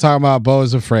 So we're talking about Bo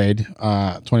is Afraid,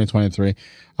 2023.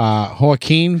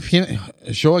 Joaquin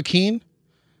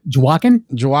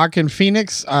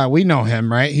Phoenix. We know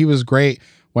him, right? He was great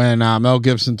when Mel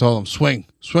Gibson told him, swing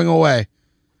away,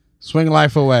 swing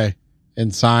life away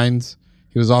in Signs.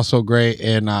 He was also great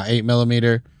in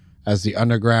 8mm as the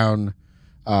underground.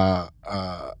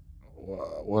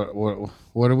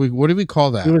 What do we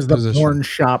call that? He was the position? porn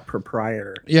shop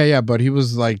proprietor. Yeah, but he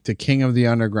was like the king of the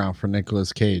underground for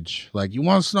Nicolas Cage. Like, you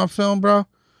want a snuff film, bro?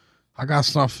 I got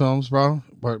snuff films, bro.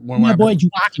 But when my boy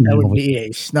Joaquin, that would be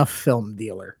a snuff film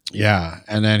dealer. Yeah,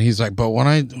 and then he's like, but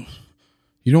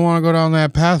you don't want to go down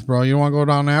that path, bro. You don't want to go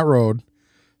down that road.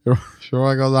 You sure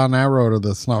want to go down that road of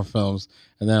the snuff films.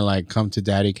 And then like Come to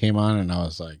Daddy came on, and I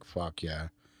was like, fuck yeah.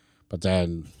 But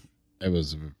then it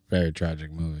was a very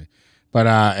tragic movie. But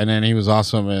and then he was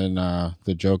also in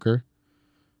The Joker.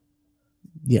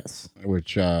 Yes.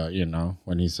 Which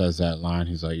when he says that line,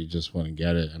 he's like, you just wouldn't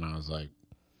get it. And I was like,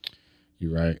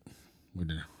 you're right.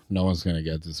 No one's gonna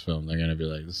get this film. They're gonna be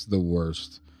like, this is the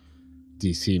worst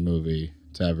DC movie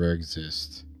to ever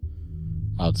exist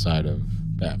outside of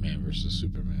Batman versus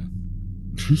Superman.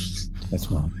 That's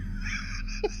wrong.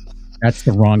 That's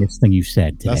the wrongest thing you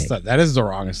said today. That is the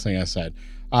wrongest thing I said.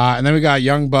 And then we got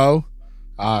young Bo,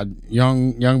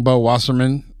 young Bo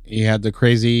Wasserman. He had the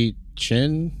crazy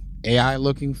chin, AI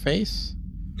looking face,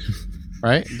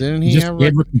 right? Didn't he? Just have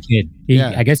a looking kid.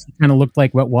 I guess he kind of looked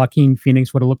like what Joaquin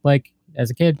Phoenix would have looked like as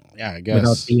a kid. Yeah, I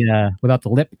guess without the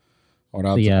lip,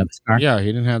 without the scar. Yeah, he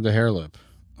didn't have the hair lip.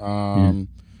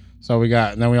 So we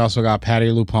also got Patty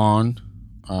LuPone,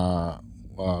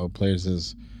 who plays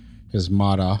his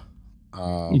Mata.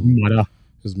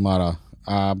 His Mata.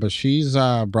 But she's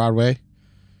Broadway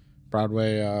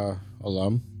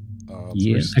alum.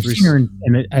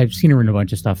 I've seen her in a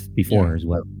bunch of stuff before as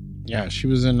well. Yeah, she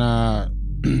was in a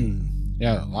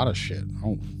lot of shit.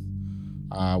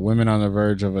 Women on the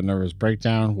Verge of a Nervous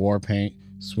Breakdown, War Paint,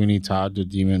 Sweeney Todd, The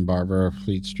Demon Barber of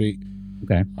Fleet Street.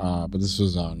 Okay. But this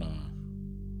was on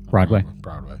Broadway.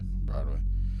 Broadway.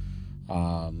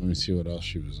 Let me see what else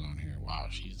she was on here. Wow,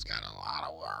 she's got a lot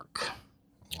of work.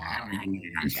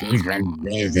 She's been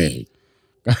busy.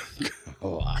 A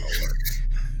lot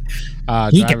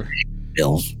of work.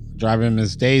 Driving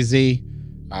Miss Daisy.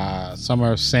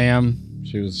 Summer of Sam.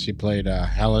 She played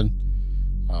Helen.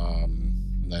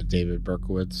 That David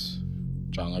Berkowitz,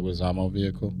 John Leguizamo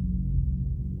vehicle.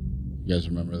 You guys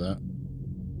remember that?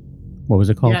 What was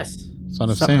it called? Yes. Son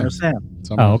of Summer Sam. of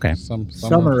Sam. Oh, okay.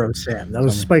 Summer of Sam. That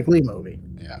was a Spike Lee movie.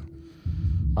 Yeah.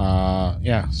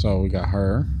 Yeah. So we got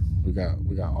her. We got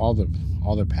all the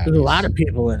patties. There's a lot of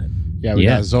people in it. Yeah. We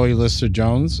got Zoe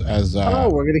Lister-Jones as.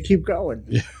 We're gonna keep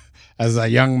going. As a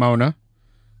young Mona.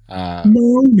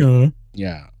 Mona.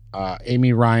 Yeah.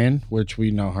 Amy Ryan, which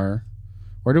we know her.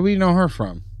 Where do we know her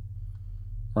from?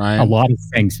 Ryan. A lot of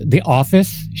things. The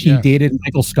Office. She dated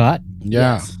Michael Scott.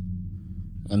 Yeah. Yes.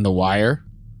 And The Wire.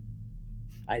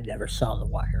 I never saw The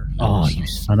Wire. Oh, you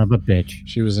son of a bitch.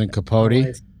 She was in Capote.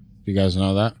 You guys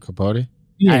know that? Capote?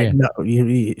 Yeah. No,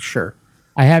 sure.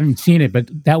 I haven't seen it,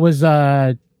 but that was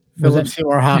Philip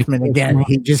Seymour Hoffman again.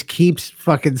 He just keeps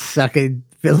fucking sucking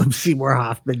Philip Seymour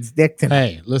Hoffman's dick to me.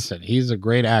 Hey, listen, he's a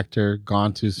great actor.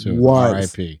 Gone too soon. Was.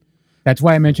 R.I.P. That's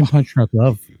why I mentioned Punch Drunk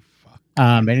Love.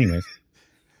 But anyways.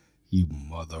 You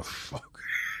motherfucker.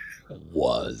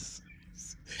 Was.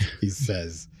 He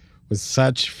says with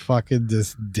such fucking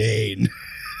disdain.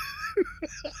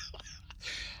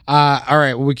 All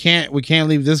right, we can't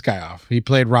leave this guy off. He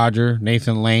played Roger,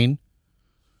 Nathan Lane.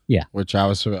 Yeah. Which I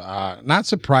was not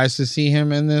surprised to see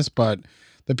him in this, but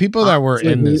the people that were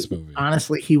in this movie.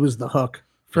 Honestly, he was the hook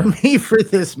for me for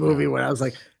this movie when I was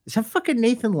like, is that fucking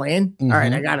Nathan Lane? All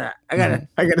right, I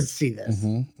gotta see this.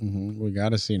 We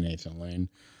gotta see Nathan Lane.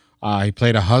 He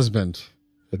played a husband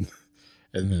in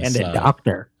this, and a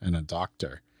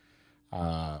doctor.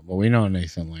 Well, we know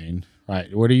Nathan Lane,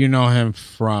 right? Where do you know him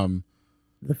from?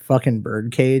 The fucking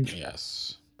Birdcage.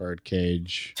 Yes,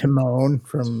 Birdcage. Timon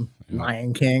from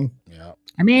Lion King. Yeah.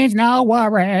 I mean, no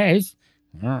worries.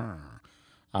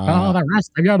 All the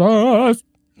rest of yours.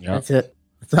 Yep. That's it.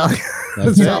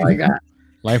 That's all I got.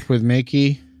 Life with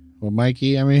Mikey. With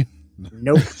Mikey, I mean.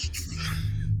 Nope.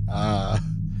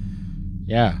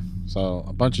 Yeah. So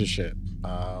a bunch of shit.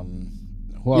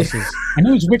 Who else is? I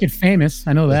know he's wicked famous.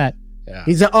 I know that. Yeah.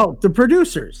 He's the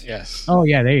producers. Yes. Oh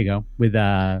yeah, there you go. With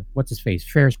what's his face?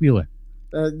 Ferris Bueller.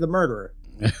 The murderer.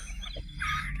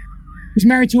 He's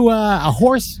married to a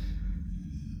horse.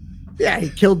 Yeah, he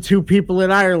killed 2 people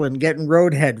in Ireland getting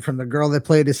roadhead from the girl that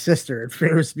played his sister at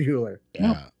Ferris Bueller.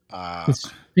 Yeah.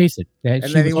 Just face it. And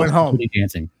then he went home.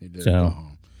 Dancing. He did So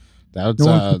go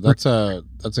home. That's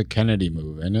a Kennedy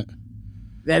move, isn't it?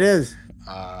 That is.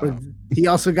 But he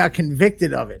also got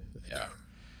convicted of it.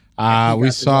 Yeah.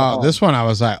 We saw this one. I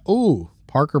was like, ooh,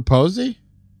 Parker Posey.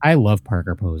 I love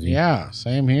Parker Posey. Yeah,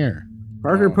 same here.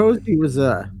 Parker Posey was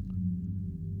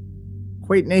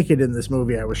quite naked in this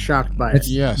movie. I was shocked by it.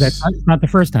 Yes. That's not the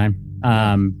first time.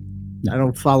 I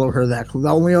don't follow her that. The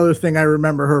only other thing I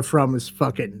remember her from is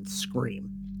fucking Scream.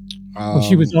 Well,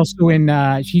 she was also in.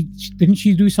 She didn't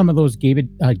she do some of those David.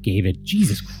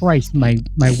 Jesus Christ, my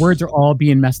words are all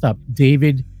being messed up.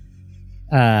 David,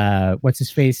 what's his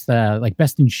face? Like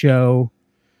Best in Show.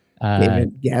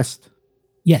 David Guest.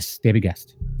 Yes, David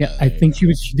Guest. Yeah, I think she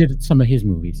did some of his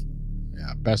movies.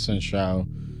 Yeah, Best in Show.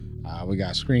 We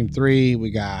got Scream 3.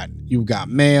 We got You've Got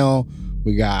Mail.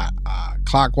 We got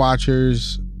Clock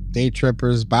Watchers, Day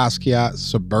Trippers, Basquiat,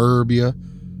 Suburbia.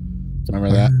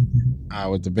 Remember that?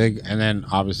 With the big, and then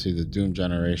obviously the Doom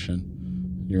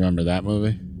Generation. You remember that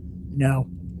movie? No.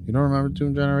 You don't remember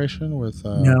Doom Generation with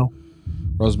no.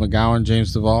 Rose McGowan,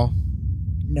 James Duvall?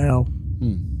 No.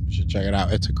 You should check it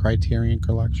out. It's a Criterion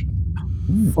collection.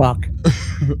 Fuck.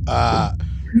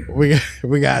 We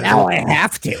got now I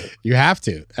have to. You have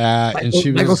to. And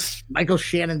she was Michael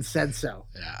Shannon said so.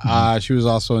 Yeah. She was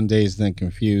also in Dazed and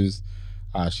Confused.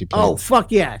 She played. Oh fuck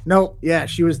yeah! No, yeah,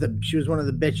 she was one of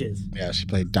the bitches. Yeah, she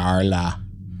played Darla.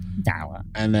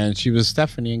 And then she was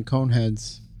Stephanie in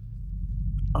Coneheads.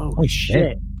 Oh Holy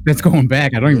shit! That's going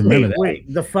back. I don't even remember that.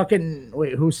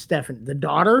 Wait, who's Stephanie? The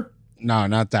daughter? No,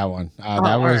 not that one.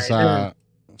 That was right,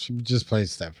 she just played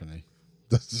Stephanie.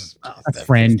 A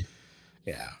friend.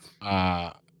 Yeah.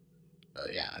 Yeah,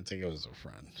 I think it was a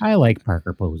friend. I like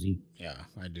Parker Posey. Yeah,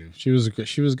 I do. She was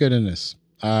good in this.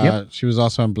 Yep. She was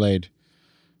also in Blade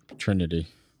Trinity.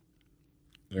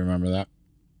 Do you remember that?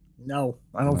 No,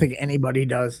 I don't think anybody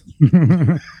does.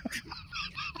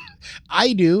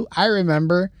 I do. I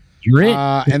remember. You're it.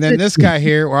 And then this guy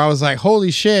here, where I was like,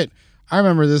 holy shit, I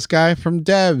remember this guy from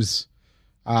Devs.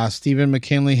 Stephen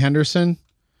McKinley Henderson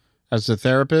as the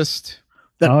therapist.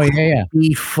 Oh yeah.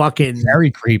 He fucking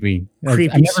Very creepy.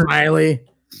 creepy smiley.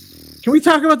 Can we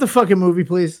talk about the fucking movie,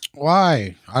 please?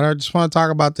 Why? I don't just want to talk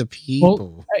about the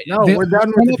people. No, we're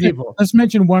done with the people. Let's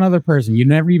mention one other person. You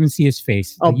never even see his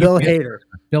face. Oh, Bill Hader.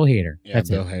 Bill Hader. Yeah,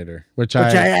 That's Bill it. Hader. Which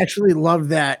I actually love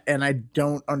that, and I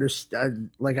don't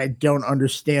understand. Like, I don't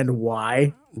understand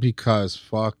why. Because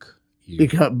fuck you.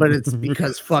 But it's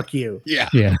because fuck you. Yeah.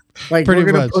 Yeah. Like, Pretty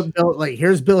we're gonna much. put Bill. Like,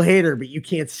 here's Bill Hader, but you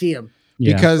can't see him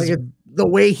Yeah. Because like, the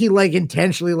way he like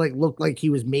intentionally like looked like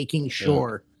he was making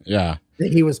sure yeah.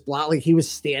 that he was like he was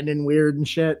standing weird and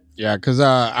shit. Yeah, because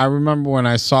I remember when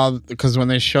I saw, because when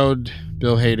they showed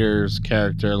Bill Hader's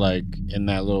character like in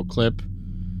that little clip,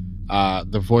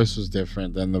 the voice was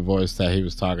different than the voice that he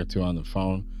was talking to on the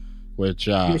phone, which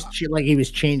He was he was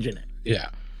changing it. yeah.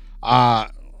 All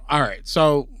right,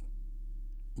 so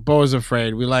Beau is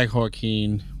Afraid. We like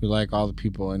Joaquin. We like all the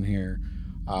people in here,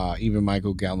 even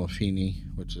Michael Gandolfini,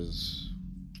 which is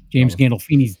James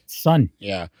Gandolfini's son.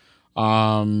 yeah.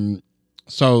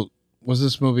 So was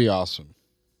this movie awesome?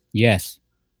 Yes.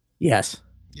 Yes.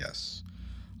 Yes,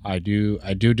 I do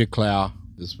declare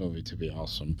this movie to be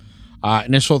awesome.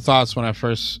 Initial thoughts when I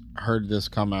first heard this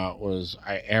come out was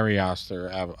Ari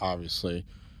Aster, obviously,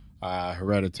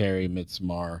 Hereditary,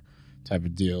 Midsommar type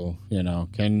of deal. You know,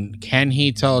 can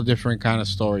he tell a different kind of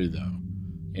story though?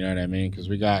 You know what I mean? Because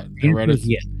we got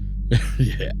Hereditary.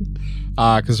 Yeah.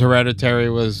 Because Hereditary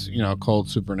was, you know, cold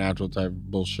supernatural type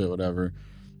bullshit, whatever,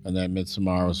 and then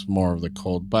Midsommar was more of the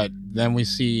cold. But then we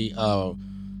see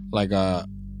like a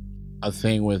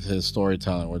thing with his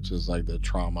storytelling, which is like the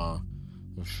trauma,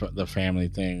 the family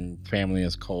thing, family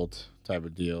as cult type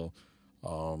of deal.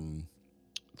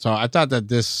 So I thought that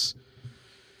this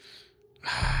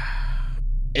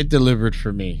it delivered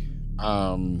for me.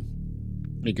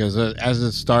 Because as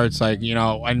it starts, like, you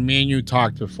know, and me and you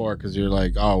talked before, because you're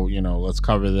like, oh, you know, let's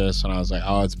cover this, and I was like,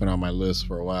 oh, it's been on my list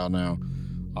for a while now.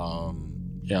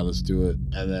 Yeah, let's do it.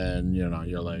 And then, you know,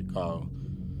 you're like, oh,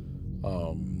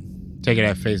 take it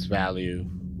at face value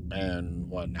and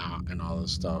whatnot and all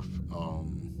this stuff.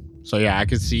 So yeah, I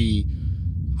could see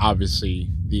obviously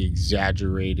the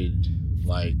exaggerated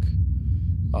like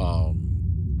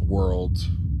world,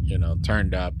 you know,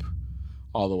 turned up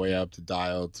all the way up to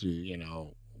dial to, you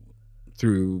know,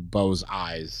 through Beau's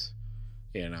eyes,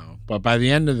 you know. But by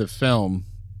the end of the film,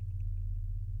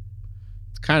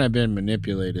 it's kind of been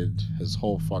manipulated his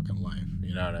whole fucking life,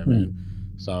 you know what I mean?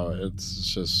 So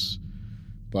it's just,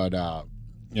 but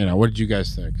you know, what did you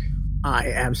guys think?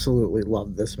 I absolutely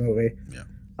loved this movie. Yeah.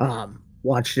 I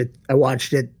watched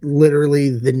it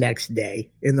literally the next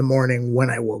day in the morning when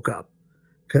I woke up,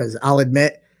 because I'll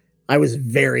admit I was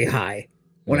very high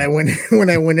when I went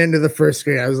into the first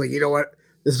screen. I was like, you know what,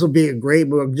 this will be a great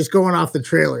movie. Just going off the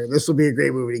trailer, this will be a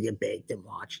great movie to get baked and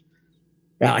watch.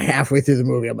 About halfway through the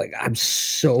movie, I'm like, I'm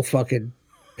so fucking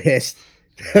pissed.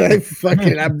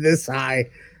 I'm this high.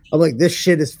 I'm like, this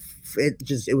shit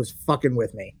it was fucking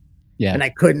with me. Yeah. And I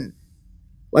couldn't,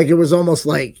 like, it was almost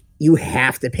like you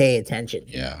have to pay attention.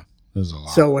 Yeah. There's a lot.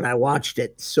 So when I watched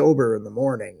it sober in the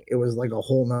morning, it was like a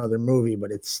whole nother movie, but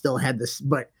it still had the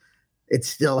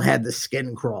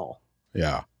skin crawl.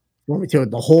 Yeah. Want me to?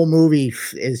 The whole movie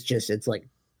is just, it's like,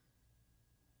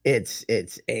 it's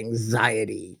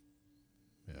anxiety,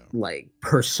 like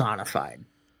personified.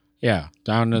 Yeah.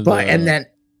 Down to and then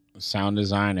sound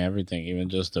design, everything, even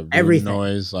just the everything.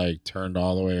 noise, like turned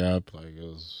all the way up. Like it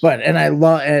was. But, and I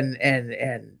love,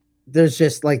 and there's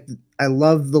just like, I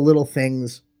love the little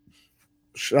things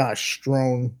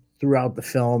strewn throughout the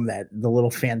film, that the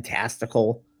little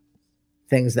fantastical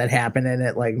things that happen in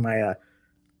it. Like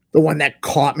the one that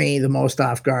caught me the most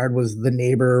off guard was the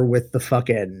neighbor with the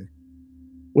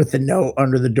note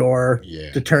under the door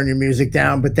to turn your music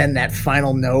down. But then that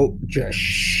final note just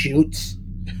shoots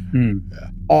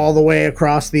all the way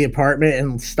across the apartment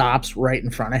and stops right in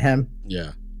front of him.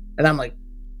 Yeah. And I'm like,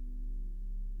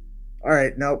 all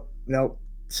right, nope.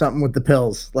 Something with the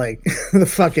pills. Like the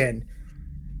fucking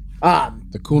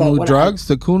the cool new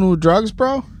drugs,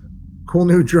 bro. Cool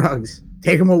new drugs.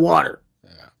 Take them with water.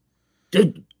 Yeah.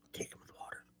 Dude, take them with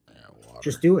water. Yeah, water.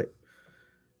 Just do it.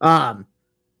 But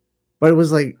it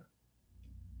was like,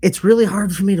 it's really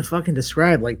hard for me to fucking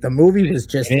describe. Like the movie was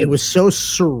just, it was so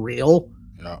surreal.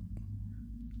 Yeah.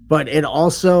 But it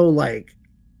also, like,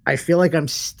 I feel like I'm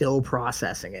still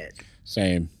processing it.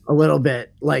 Same. A little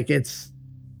bit. Like it's,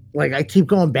 like I keep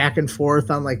going back and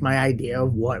forth on like my idea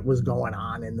of what was going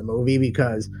on in the movie,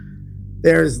 because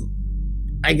there's,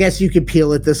 I guess you could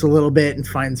peel at this a little bit and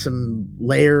find some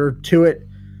layer to it.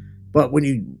 But when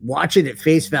you watch it at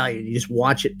face value, you just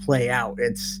watch it play out.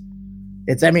 It's,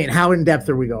 I mean, how in depth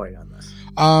are we going on this?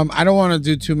 I don't want to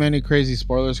do too many crazy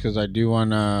spoilers because I do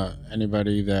want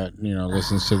anybody that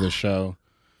listens to the show.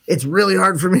 It's really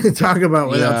hard for me to talk about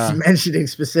without mentioning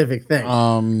specific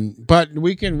things. But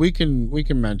we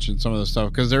can mention some of the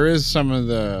stuff because there is some of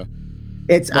the.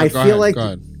 I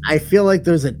feel like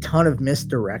there's a ton of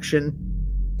misdirection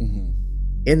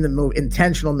in the movie,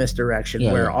 intentional misdirection,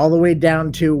 where all the way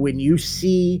down to when you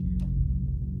see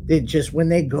when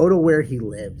they go to where he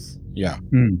lives. Yeah.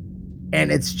 And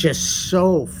it's just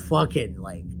so fucking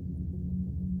like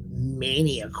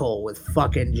maniacal with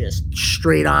fucking just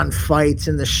straight on fights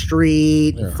in the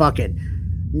street, fucking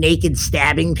naked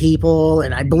stabbing people.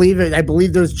 And I believe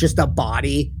there's just a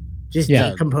body just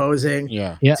decomposing.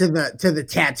 Yeah. To the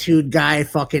tattooed guy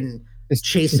fucking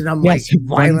chasing him like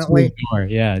violently.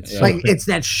 It's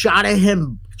that shot of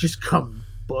him just come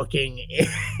booking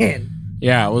in.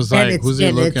 Yeah, it was like, who's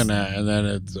he looking at? And then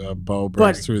it's Bo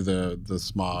breaks through the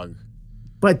smog.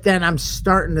 But then I'm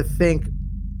starting to think,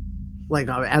 like,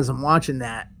 as I'm watching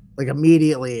that, like,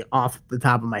 immediately off the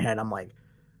top of my head, I'm like,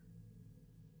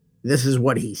 this is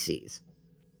what he sees.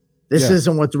 This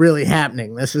isn't what's really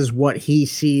happening. This is what he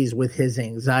sees with his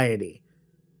anxiety.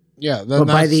 Yeah. But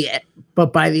by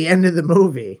the end of the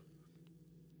movie,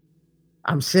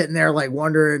 I'm sitting there, like,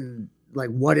 wondering,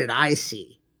 like, what did I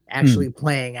see actually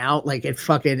playing out? Like,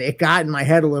 it got in my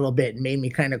head a little bit and made me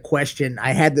kind of question.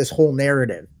 I had this whole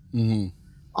narrative. Mm-hmm.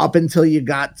 Up until you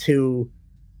got to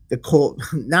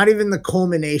not even the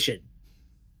culmination,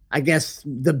 I guess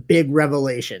the big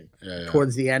revelation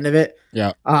towards the end of it.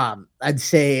 Yeah. I'd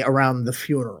say around the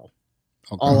funeral,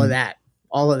 all of that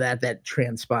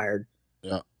transpired.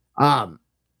 Yeah.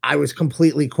 I was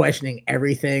completely questioning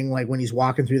everything. Like when he's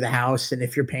walking through the house, and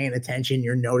if you're paying attention,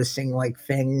 you're noticing like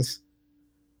things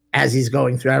as he's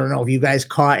going through. I don't know if you guys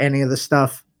caught any of the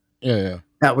stuff. Yeah.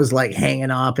 That was like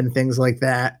hanging up and things like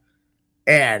that.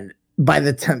 And by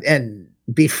the time, and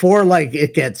before like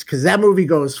it gets, because that movie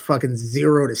goes fucking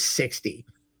 0 to 60,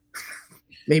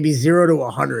 maybe 0 to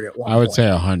 100 at one point. I would say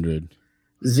 100.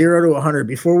 0 to 100.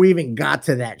 Before we even got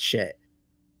to that shit,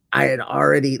 I had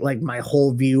already, like, my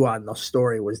whole view on the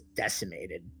story was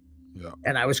decimated. Yeah.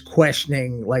 And I was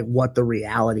questioning like what the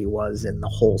reality was in the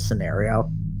whole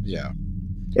scenario. Yeah.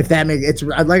 If that makes it's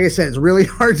like I said, it's really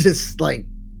hard to like.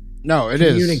 No, it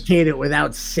communicate it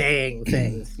without saying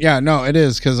things. Yeah, no, it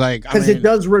is because it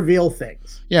does reveal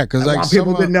things. Yeah, because I want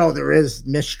people to know there is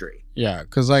mystery. Yeah,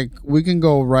 because like we can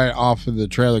go right off of the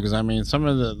trailer because I mean some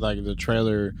of the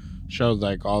trailer shows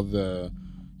like all the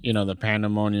the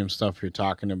pandemonium stuff you're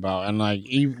talking about, and like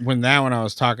even when I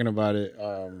was talking about it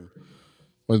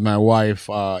with my wife,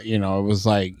 it was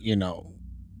like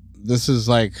this is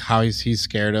like how he's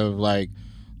scared of like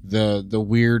the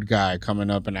weird guy coming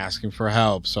up and asking for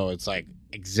help, so it's like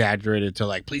exaggerated to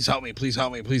like please help me,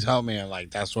 and like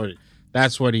that's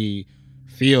what he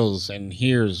feels and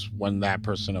hears when that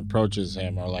person approaches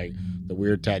him, or like the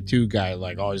weird tattoo guy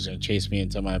like he's gonna chase me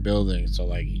into my building, so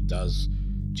like he does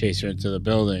chase her into the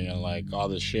building and like all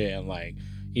this shit, and like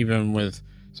even with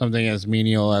something as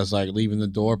menial as like leaving the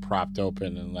door propped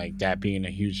open and like that being a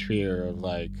huge fear of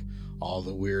like all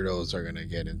the weirdos are gonna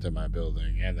get into my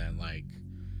building, and then like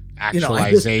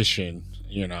actualization,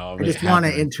 I just want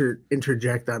to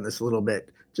interject on this a little bit,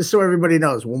 just so everybody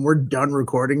knows when we're done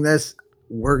recording this,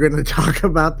 we're going to talk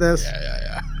about this.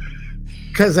 Yeah.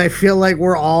 Because I feel like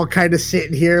we're all kind of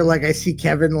sitting here, like I see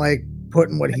Kevin like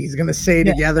putting what he's going to say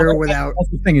together without. That's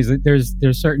the thing is that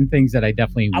there's certain things that I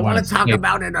definitely want to talk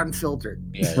about it unfiltered.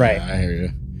 Yeah, right. I hear you.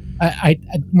 I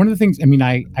one of the things, I mean,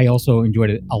 I also enjoyed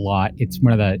it a lot.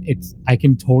 I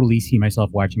can totally see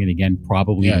myself watching it again,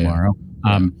 probably tomorrow.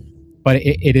 But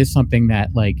it is something that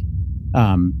like,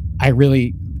 I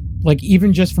really like,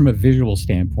 even just from a visual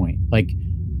standpoint, like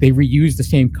they reuse the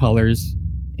same colors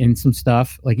in some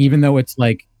stuff. Like, even though it's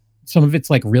like, some of it's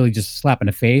like really just a slap in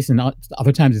the face, and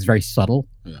other times it's very subtle.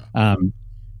 Yeah.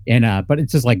 But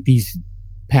it's just like these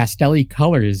pastel-y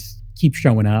colors keep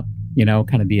showing up,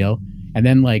 kind of deal. And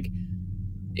then like,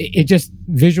 it just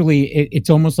visually,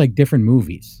 it's almost like different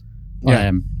movies.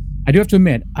 Yeah. I do have to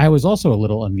admit, I was also a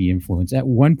little under the influence at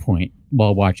one point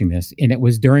while watching this, and it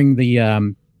was during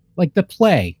the like the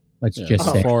play. Let's just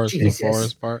say the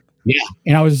forest part. Yeah,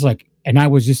 and I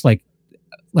was just like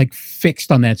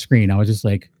fixed on that screen. I was just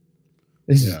like,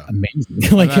 this is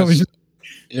amazing. Like it was. Just,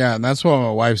 and that's what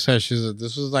my wife said. She said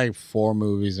this was like 4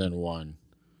 movies in one.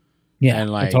 Yeah,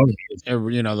 and like totally the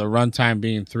runtime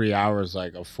being 3 hours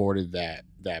like afforded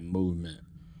that movement.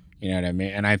 You know what I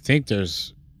mean? And I think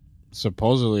there's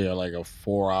supposedly like a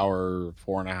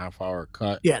 4.5 hour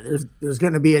cut. Yeah, there's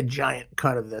going to be a giant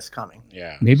cut of this coming.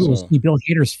 Yeah, maybe we'll see Bill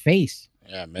Hader's face.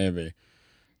 Yeah, maybe.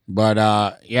 But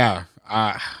I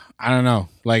I don't know.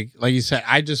 Like you said,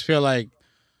 I just feel like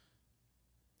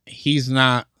he's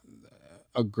not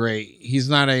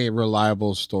a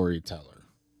reliable storyteller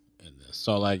in this.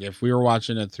 So like if we were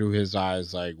watching it through his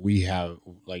eyes, like we have,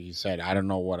 like you said, I don't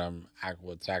know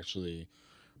what's actually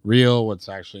real, what's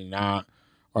actually not,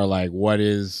 or like what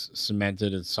is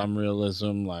cemented in some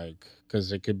realism, like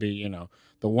because it could be, you know,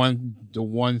 the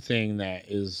one thing that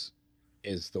is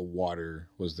the water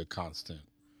was the constant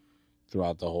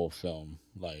throughout the whole film,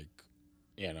 like,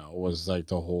 you know, was like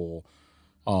the whole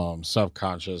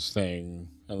subconscious thing,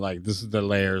 and like this is the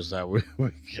layers that we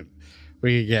can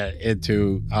get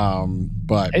into,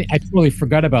 but I totally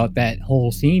forgot about that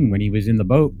whole scene when he was in the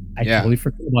boat. I totally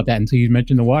forgot about that until you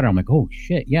mentioned the water. I'm like, oh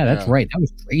shit, yeah, that's right, that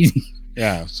was crazy.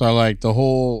 Yeah, so like the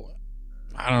whole,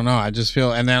 I don't know, I just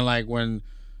feel, and then like when,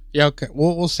 yeah, okay,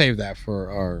 we'll save that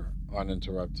for our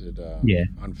uninterrupted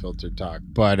unfiltered talk,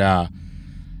 but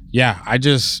yeah, I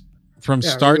just from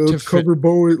start to let's cover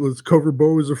Bo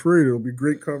is Afraid. It'll be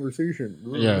great conversation.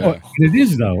 Well, it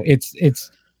is though. It's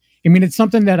I mean, it's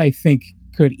something that I think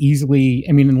could easily,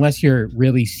 I mean, unless you're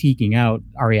really seeking out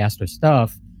Ari Aster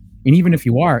stuff, and even if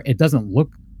you are, it doesn't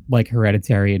look like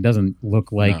Hereditary. It doesn't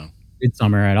look like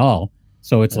Midsommar at all.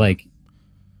 So it's like,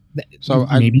 so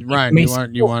maybe Ryan,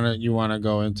 you want to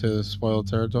go into spoiled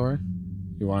territory?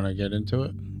 You want to get into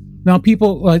it? No,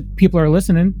 people are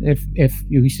listening. If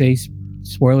you say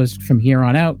spoilers from here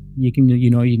on out, you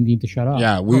need to shut off.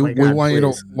 Yeah, we want you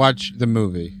to watch the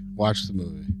movie. Watch the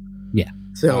movie. Yeah.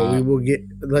 So we will get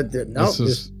this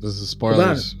is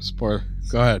spoilers. Spoiler.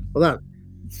 Go ahead. Hold on.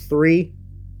 3,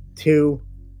 2,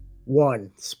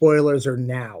 1. Spoilers are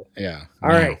now. Yeah. All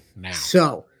right. Now.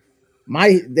 So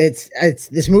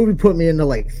this movie put me into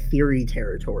like theory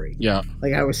territory. Yeah.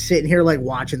 Like I was sitting here like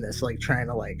watching this, like trying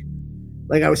to like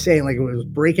I was saying, like it was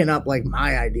breaking up like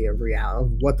my idea of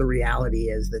what the reality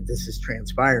is that this is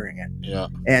transpiring in. Yeah.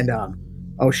 And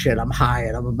oh shit, I'm high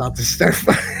and I'm about to start.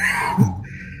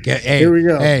 Here we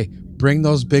go. Hey, bring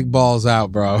those big balls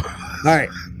out, bro. All right.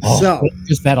 So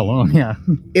just that alone, yeah.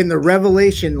 In the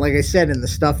revelation, like I said, in the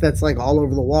stuff that's like all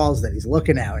over the walls that he's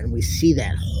looking at, and we see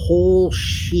that whole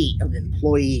sheet of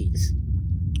employees.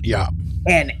 Yeah.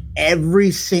 And every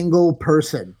single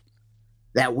person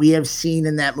that we have seen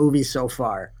in that movie so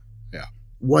far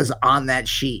was on that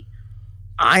sheet.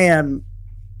 I am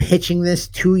pitching this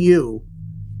to you.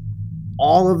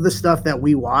 All of the stuff that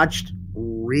we watched,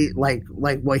 like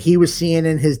what he was seeing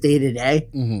in his day-to-day,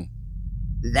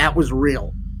 that was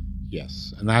real.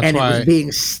 Yes. And why it was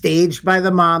being staged by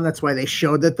the mom. That's why they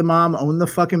showed that the mom owned the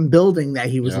fucking building that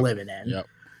he was living in. Yep.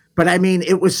 But I mean,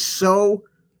 it was so,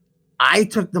 I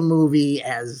took the movie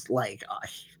as like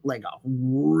a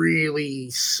really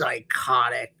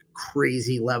psychotic,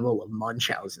 crazy level of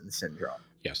Munchausen syndrome.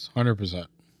 Yes, 100%.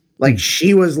 Like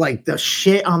she was like the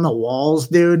shit on the walls,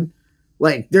 dude.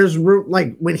 Like there's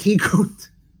like when he goes,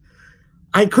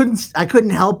 I couldn't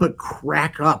help but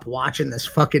crack up watching this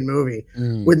fucking movie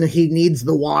when he needs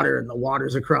the water and the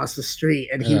water's across the street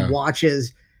and he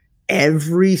watches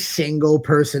every single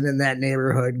person in that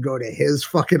neighborhood go to his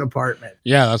fucking apartment.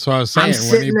 Yeah, that's what I was saying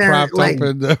when he propped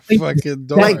open the fucking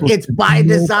door. Like it's by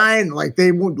design. Like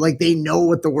they know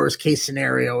what the worst case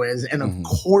scenario is, and of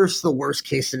course the worst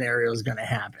case scenario is going to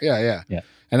happen. Yeah.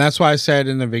 And that's why I said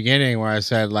in the beginning, where I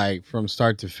said like from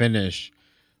start to finish,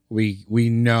 we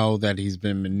know that he's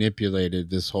been manipulated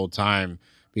this whole time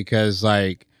because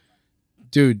like,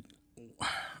 dude.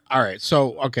 All right,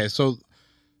 so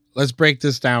let's break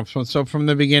this down. So from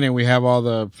the beginning, we have all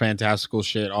the fantastical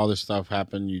shit, all this stuff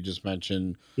happened. You just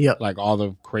mentioned, like all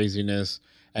the craziness,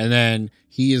 and then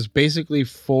he is basically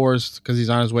forced because he's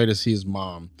on his way to see his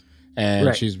mom,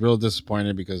 and she's real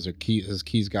disappointed because his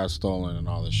keys got stolen and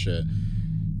all this shit.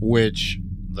 Which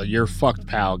your fucked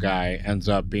pal guy ends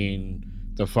up being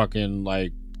the fucking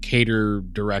like cater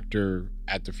director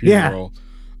at the funeral.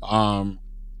 Yeah.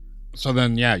 So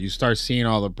then you start seeing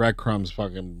all the breadcrumbs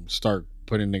fucking start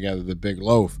putting together the big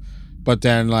loaf, but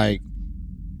then like,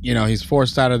 you know, he's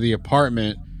forced out of the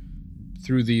apartment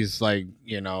through these like,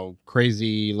 you know,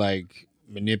 crazy like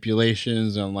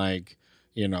manipulations and like,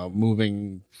 you know,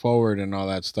 moving forward and all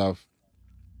that stuff,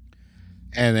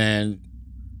 and then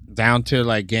down to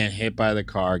like getting hit by the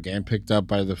car, getting picked up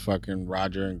by the fucking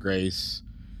Roger and Grace,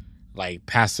 like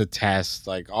pass the test,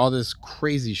 like all this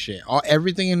crazy shit.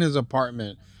 Everything in his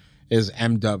apartment is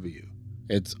MW.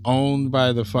 It's owned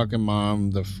by the fucking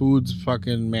mom. The food's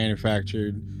fucking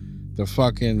manufactured. The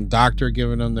fucking doctor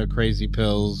giving him the crazy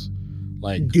pills.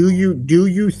 Like, do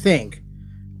you think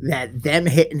that them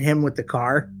hitting him with the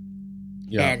car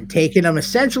and taking him,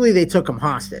 essentially they took him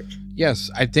hostage?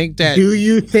 Yes, I think that. Do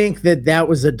you think that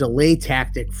was a delay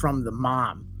tactic from the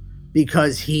mom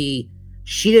because she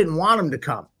didn't want him to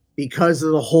come because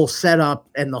of the whole setup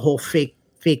and the whole fake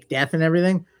death and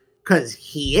everything? Because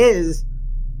he is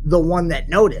the one that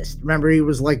noticed. Remember, he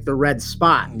was like the red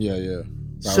spot. Yeah.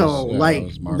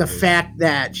 The fact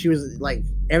that she was like,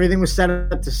 everything was set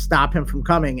up to stop him from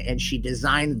coming, and she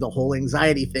designed the whole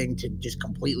anxiety thing to just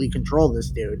completely control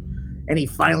this dude. And he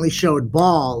finally showed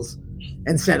balls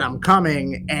and said, I'm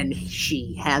coming, and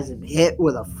she has him hit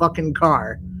with a fucking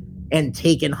car and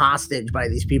taken hostage by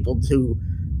these people to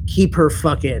keep her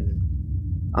fucking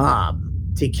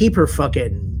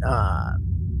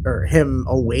or him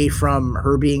away from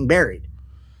her being buried.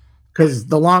 Because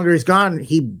the longer he's gone,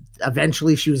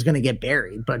 eventually she was going to get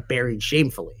buried, but buried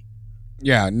shamefully.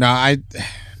 Yeah, no, I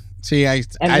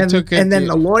took it. And then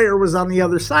the lawyer was on the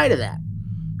other side of that.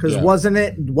 Because wasn't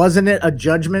it a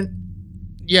judgment?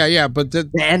 Yeah, but the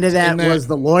end of that was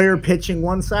the lawyer pitching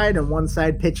one side and one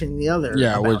side pitching the other.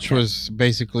 Yeah, which was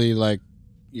basically like,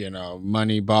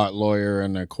 money bought lawyer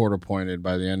and a court appointed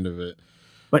by the end of it.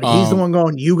 But he's the one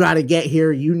going, you got to get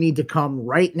here. You need to come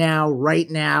right now.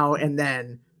 And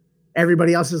then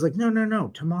everybody else is like, no,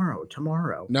 tomorrow.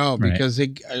 No, because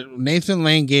Nathan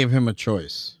Lane gave him a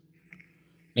choice.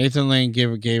 Nathan Lane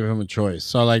gave him a choice.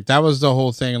 So like that was the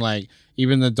whole thing. Like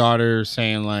even the daughter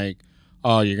saying like,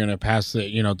 oh, you're gonna pass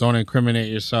it. Don't incriminate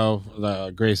yourself.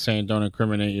 Grace saying, don't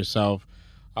incriminate yourself.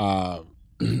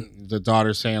 The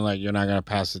daughter saying like, you're not gonna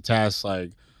pass the test.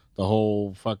 Like the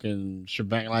whole fucking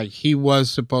shebang. Like he was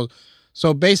supposed.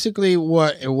 So basically,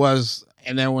 what it was,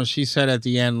 and then when she said at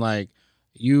the end, like,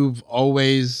 you've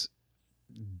always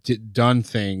done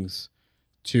things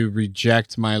to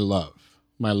reject my love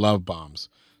bombs.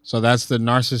 So that's the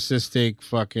narcissistic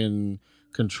fucking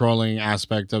controlling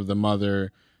aspect of the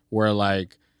mother, where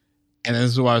like, and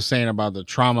this is what I was saying about the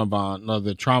trauma bond, no,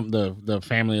 the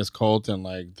family is cult and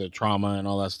like the trauma and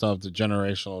all that stuff, the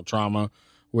generational trauma,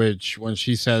 which when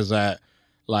she says that,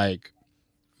 like,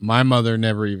 my mother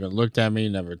never even looked at me,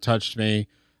 never touched me.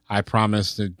 I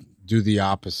promised to do the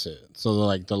opposite. So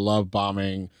like the love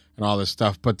bombing and all this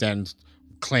stuff, but then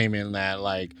claiming that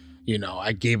like,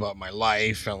 I gave up my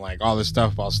life and like all this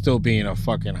stuff while still being a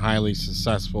fucking highly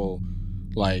successful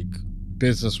like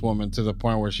businesswoman to the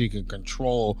point where she can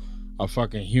control a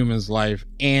fucking human's life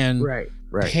and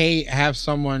have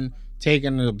someone take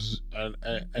an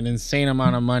insane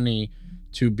amount of money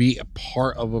to be a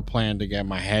part of a plan to get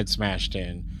my head smashed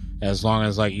in, as long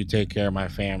as like you take care of my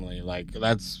family. Like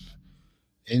that's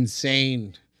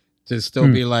insane to still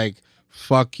be like,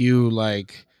 fuck you,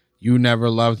 like you never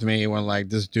loved me, when like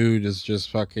this dude has just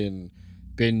fucking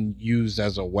been used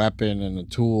as a weapon and a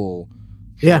tool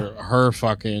for her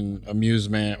fucking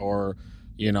amusement, or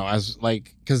as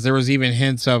like, because there was even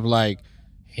hints of like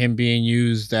him being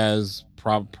used as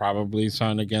probably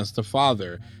son against the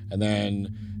father, and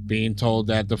then being told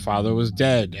that the father was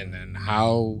dead, and then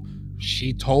how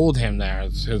she told him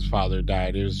that his father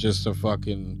died. It was just a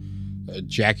fucking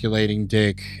ejaculating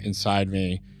dick inside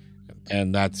me,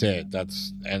 and that's it.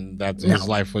 His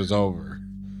life was over.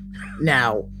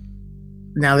 Now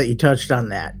that you touched on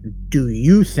that, do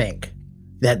you think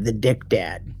that the dick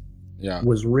dad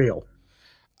was real?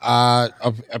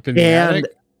 Up in the attic?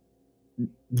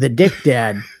 The dick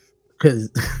dad, because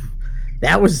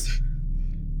that was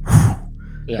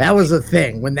that was a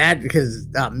thing because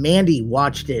Mandy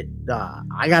watched it.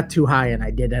 I got too high and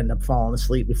I did end up falling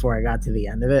asleep before I got to the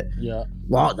end of it. Yeah,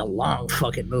 the long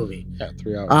fucking movie. Yeah,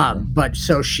 3 hours. But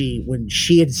so when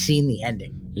she had seen the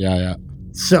ending. Yeah.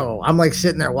 So I'm like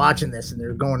sitting there watching this, and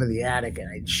they're going to the attic,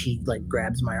 and she like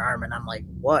grabs my arm, and I'm like,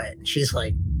 "What?" And she's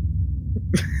like,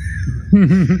 and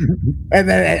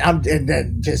then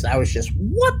I was just,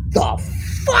 "What the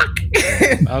fuck?"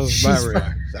 That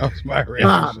was my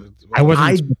reaction. I wasn't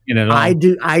expecting it at all.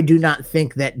 I do not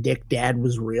think that Dick Dad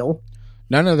was real.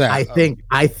 None of that. I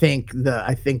think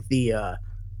the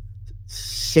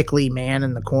sickly man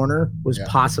in the corner was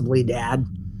possibly Dad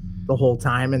the whole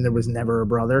time, and there was never a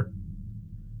brother.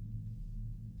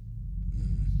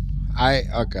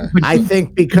 I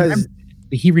think because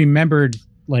he remembered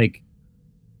like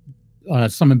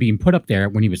someone being put up there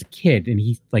when he was a kid, and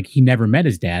he never met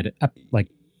his dad.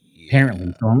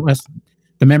 Apparently, so unless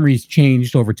the memories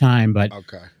changed over time. But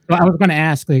so I was going to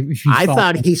ask, like, if you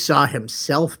thought he saw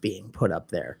himself being put up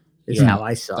there. Is how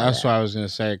I saw. That's what I was going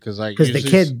to say, because the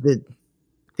kid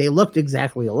they looked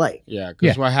exactly alike. Yeah,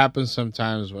 because what happens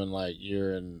sometimes when like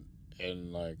you're in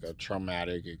like a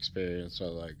traumatic experience or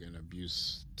like an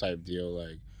abuse type deal,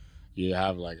 like you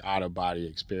have like out of body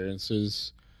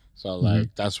experiences. So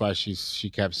like that's why she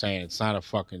kept saying it's not a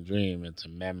fucking dream, it's a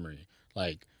memory.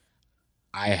 Like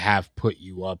I have put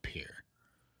you up here.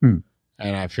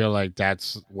 And I feel like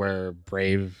that's where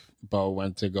Brave Bo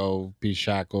went to go be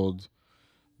shackled.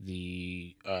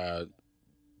 The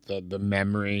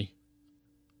memory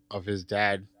of his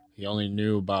dad, he only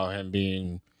knew about him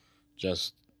being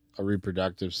just a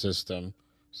reproductive system.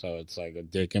 So it's like a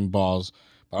dick and balls.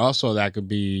 But also that could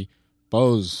be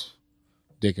Bo's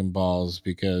dick and balls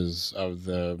because of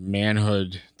the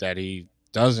manhood that he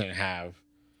doesn't have.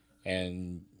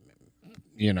 And,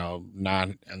 you know,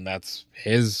 and that's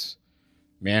his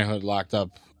manhood locked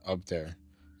up there.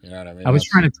 You know what I mean? I was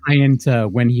trying to tie into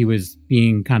when he was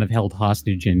being kind of held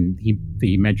hostage, and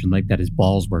he mentioned like that his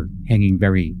balls were hanging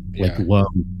very like low.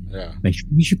 Yeah, like,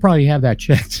 we should probably have that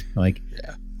checked. Like,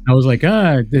 I was like,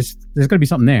 there's got to be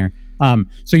something there.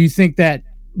 So you think that,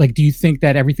 like, do you think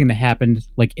that everything that happened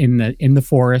like in the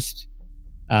forest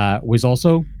was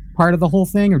also part of the whole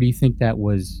thing, or do you think that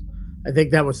was? I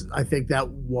think that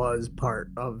was part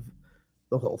of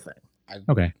the whole thing.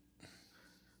 Okay.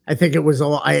 I think it was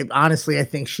all. I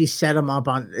think she set him up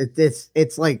on it.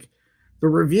 It's like the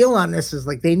reveal on this is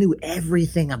like they knew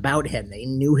everything about him. They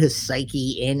knew his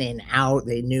psyche in and out.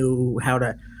 They knew how to.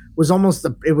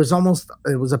 It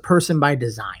was a person by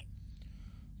design.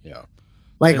 Yeah.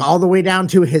 Like all the way down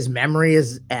to his memory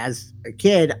as a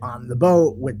kid on the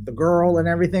boat with the girl and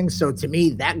everything. So to me,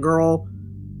 that girl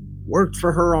worked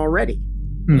for her already.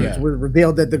 Yeah. It was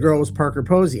revealed that the girl was Parker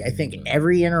Posey. I think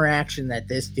every interaction that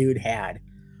this dude had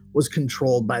was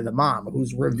controlled by the mom,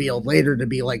 who's revealed later to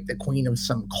be like the queen of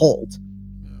some cult.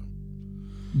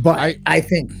 But I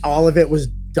think all of it was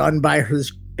done by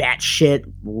his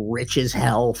batshit rich as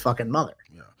hell fucking mother.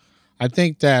 Yeah. I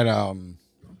think that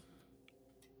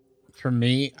for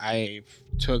me, I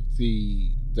took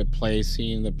the play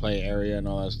scene, the play area and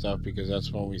all that stuff because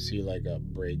that's when we see like a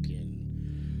break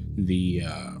in the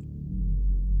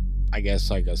I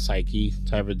guess like a psyche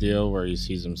type of deal where he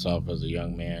sees himself as a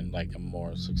young man, like a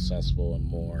more successful and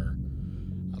more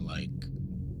like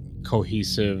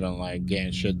cohesive and like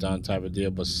getting shit done type of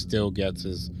deal, but still gets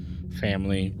his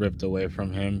family ripped away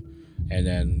from him. And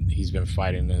then he's been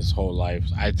fighting his whole life.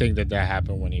 I think that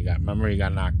happened when he got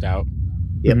knocked out.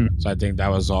 Yep. So I think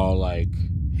that was all like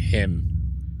him,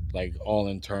 like all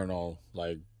internal,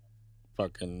 like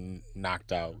fucking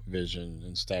knocked out vision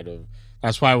instead of.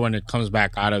 That's why when it comes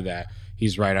back out of that,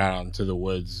 he's right out into the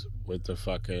woods with the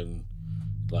fucking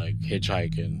like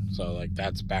hitchhiking. So like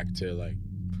that's back to like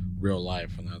real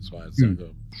life, and that's why it's like a.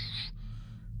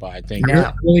 But I think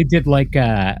I really did like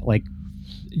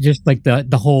just like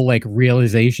the whole like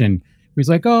realization. He's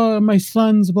like, "Oh, my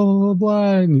son's blah blah blah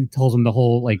blah," and he tells him the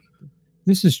whole like,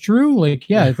 "This is true." Like,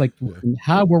 yeah, it's like,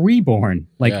 how were we born?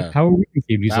 Like, how were we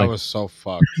conceived? He's that like, was so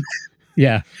fucked.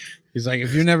 Yeah. He's like,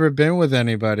 if you've never been with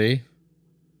anybody,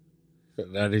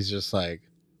 that he's just like,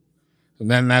 and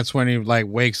then that's when he like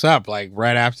wakes up, like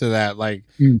right after that, like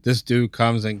this dude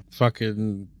comes and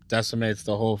fucking decimates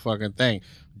the whole fucking thing.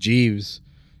 Jeeves,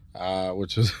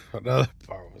 which was another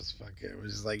part was fucking, it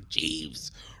was just like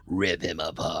Jeeves, rip him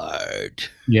apart.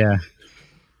 Yeah.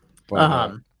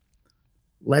 But,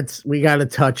 we got to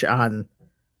touch on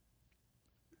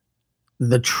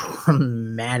the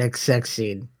traumatic sex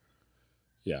scene.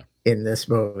 Yeah. In this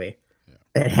movie. Yeah.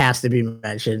 It has to be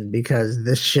mentioned because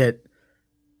that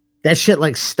shit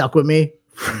like stuck with me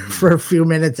for a few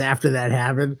minutes after that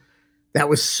happened. That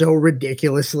was so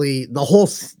ridiculously the whole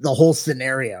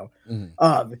scenario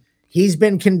of he's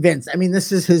been convinced. I mean,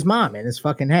 this is his mom in his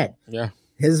fucking head. Yeah.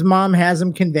 His mom has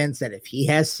him convinced that if he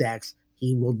has sex,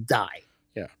 he will die.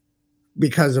 Yeah.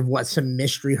 Because of what, some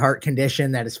mystery heart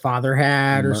condition that his father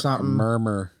had or something.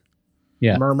 Murmur.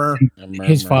 Yeah. Murmur.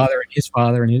 His father and his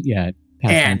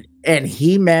and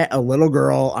he met a little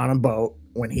girl on a boat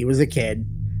when he was a kid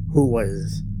who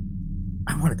was,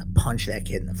 I wanted to punch that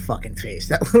kid in the fucking face.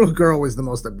 That little girl was the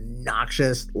most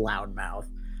obnoxious loudmouth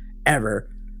ever.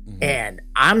 Mm-hmm. And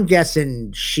I'm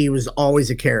guessing she was always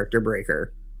a character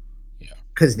breaker. Yeah.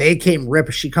 Because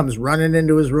she comes running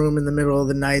into his room in the middle of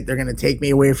the night. They're going to take me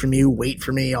away from you. Wait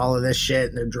for me. All of this shit.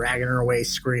 And they're dragging her away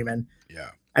screaming. Yeah.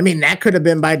 I mean, that could have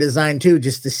been by design too,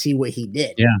 just to see what he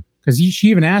did. Yeah. Because she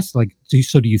even asked, like,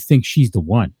 so do you think she's the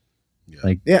one? Yeah.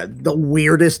 Like, yeah, the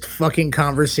weirdest fucking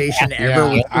conversation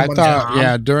ever. Yeah, I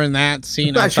thought, during that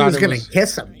scene, I thought she was going to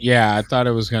kiss him. Yeah, I thought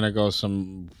it was going to go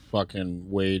some fucking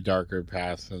way darker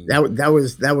path. And that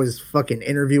was fucking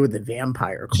Interview with the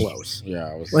Vampire close. Yeah,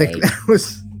 I was like that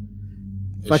was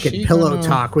fucking pillow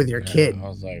talk with your kid. I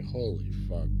was like, holy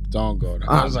fuck, don't go down.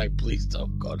 I was like, please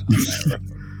don't go down there.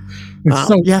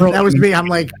 That was me. I'm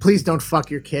like, please don't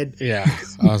fuck your kid. Yeah.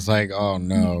 I was like, oh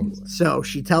no. So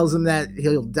she tells him that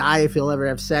he'll die if he'll ever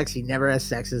have sex. He never has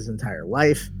sex his entire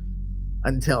life.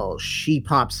 until she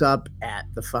pops up at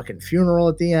the fucking funeral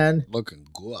at the end, looking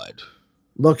good,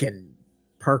 looking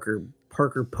Parker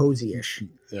Posey-ish.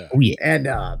 Yeah. Oh, yeah. And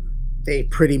they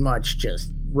pretty much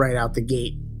just right out the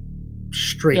gate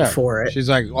straight for it. She's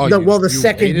like, "Oh, the you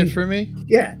second waited for me."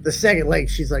 Yeah, the second, like,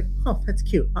 she's like, "Oh, that's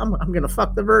cute. I'm gonna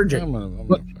fuck the virgin."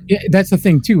 Yeah, that's the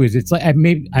thing too. Is it's like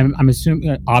I'm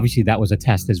assuming obviously that was a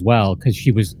test as well because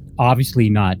she was obviously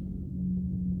not,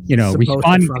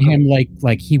 responding to him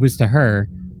like he was to her,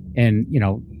 and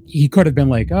he could have been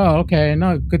like, "Oh, okay,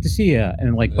 no, good to see you,"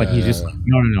 and like, but he's just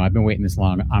no, I've been waiting this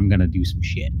long. I'm gonna do some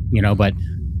shit, but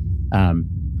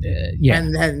yeah.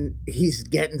 And then he's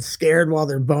getting scared while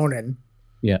they're boning.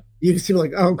 Yeah, you can see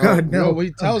like, oh god, no.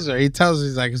 He tells her. He's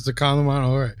like, "It's the condom on."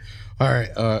 All right.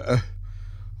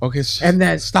 Okay. And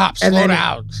then slow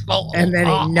down. And then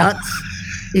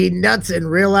he nuts and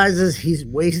realizes he's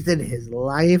wasted his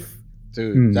life.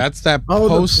 Dude, that's that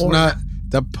post nut.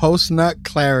 The post nut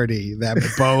clarity that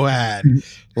Bo had,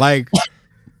 like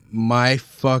my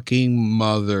fucking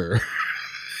mother.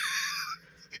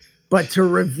 But to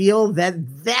reveal that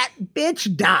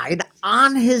bitch died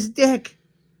on his dick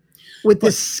with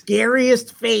the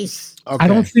scariest face. Okay. I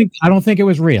don't think it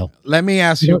was real. Let me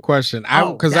ask you a question.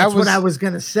 That's what I was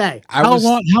gonna say.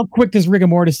 How quick does rigor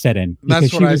mortis set in?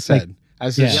 That's what I said. I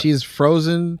said she's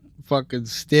frozen, fucking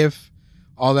stiff,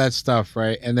 all that stuff,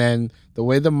 right? And then the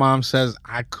way the mom says,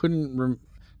 I couldn't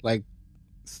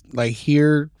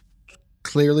hear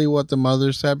clearly what the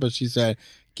mother said, but she said,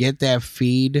 "Get that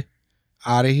feed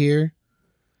out of here."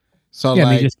 So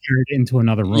they just carried it into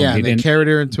another room. Yeah, they carried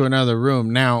her into another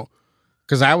room. Now,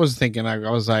 because I was thinking, I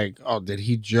was like, "Oh, did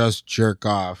he just jerk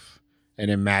off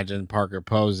and imagine Parker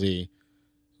Posey?"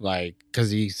 Like,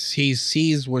 because he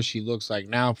sees what she looks like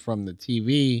now from the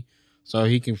TV, so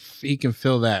he can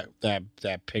feel that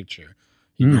picture.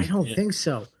 I don't think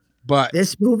so. But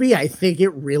this movie, I think it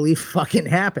really fucking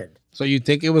happened. So you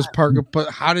think it was Parker?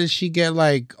 But how did she get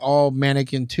like all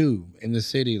mannequin too in the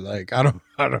city? Like, I don't.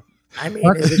 I mean,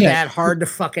 is it that hard to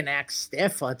fucking act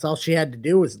stiff? That's all she had to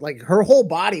do was like her whole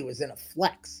body was in a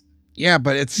flex. Yeah,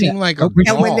 but it seemed like a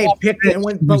and when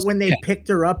they picked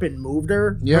her up and moved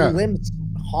her, her limbs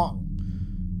hung.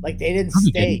 Like they didn't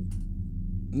stay.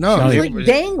 No, it was like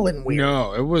dangling weird.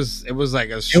 No, it was like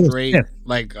a straight,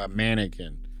 like a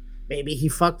mannequin. Maybe he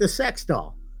fucked a sex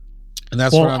doll. And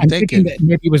that's what I'm thinking. That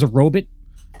maybe it was a robot.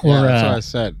 Or, that's what I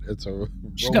said. It's a.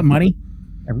 She's got money.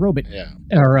 A robot. Yeah.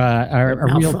 Or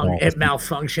a real ball. It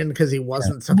malfunctioned because he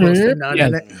wasn't supposed to nut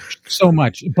in it. So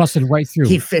much. It busted right through.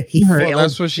 He failed. Well,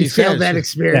 that's what she said. Failed that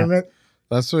experiment. Yeah.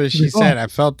 That's what she said. I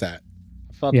felt that.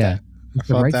 I felt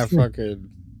that fucking.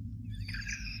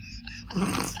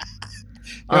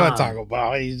 I want to talk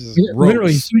about. He just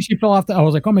literally, as soon as she fell off, I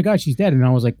was like, "Oh my god, she's dead!" And I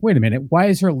was like, "Wait a minute, why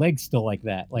is her leg still like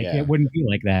that? Like it wouldn't be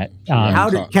like that."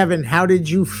 Kevin? How did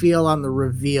you feel on the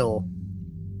reveal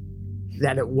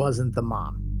that it wasn't the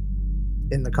mom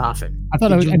in the coffin? I thought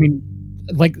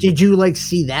did you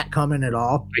see that coming at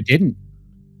all? I didn't,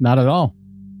 not at all.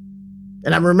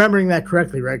 And I'm remembering that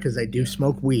correctly, right? Because I do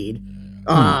smoke weed.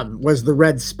 Was the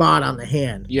red spot on the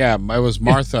hand? Yeah, it was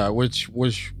Martha, which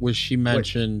she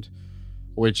mentioned.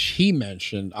 Which he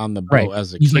mentioned on the boat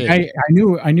as a kid. Like,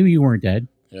 I knew you weren't dead.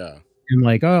 Yeah. And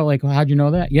well, how'd you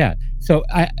know that? Yeah. So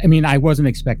I wasn't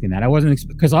expecting that. I wasn't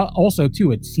because also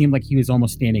too, it seemed like he was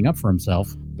almost standing up for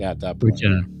himself. Yeah, at that point. Which,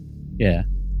 yeah.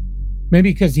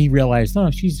 Maybe because he realized,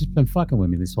 oh, she's just been fucking with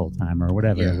me this whole time or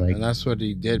whatever. Yeah, and that's what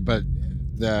he did. But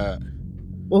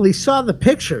well, he saw the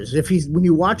pictures. When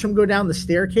you watch him go down the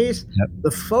staircase,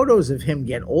 the photos of him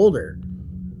get older.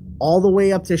 All the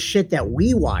way up to shit that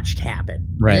we watched happen.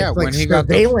 Right. Yeah, when he got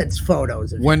surveillance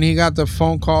photos. When he got the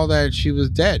phone call that she was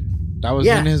dead. That was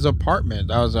in his apartment.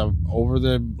 That was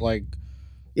overhead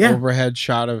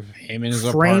shot of him in his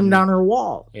apartment. Framed on her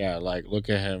wall. Yeah, look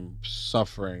at him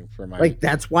suffering for my...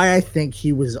 that's why I think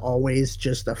he was always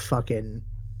just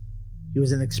he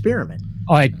was an experiment.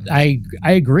 Oh, I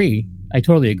agree. I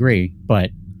totally agree. But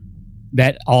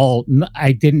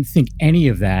I didn't think any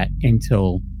of that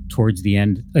until towards the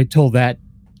end, until that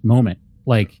moment.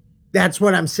 That's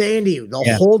what I'm saying to you.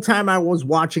 The whole time I was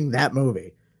watching that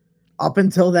movie, up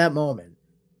until that moment,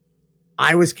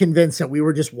 I was convinced that we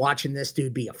were just watching this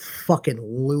dude be a fucking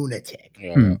lunatic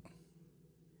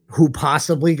who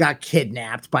possibly got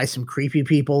kidnapped by some creepy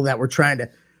people that were trying to.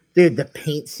 Dude, the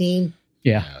paint scene.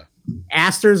 Yeah.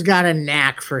 Astor's got a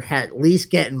knack for at least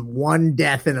getting one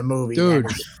death in a movie. Dude,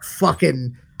 that is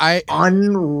fucking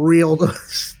unreal to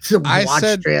watch.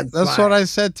 That's what I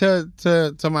said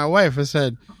to my wife.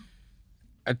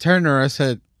 I turned to her. I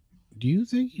said, "Do you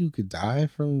think you could die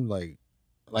from like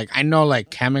I know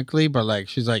chemically, but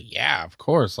she's like, yeah, of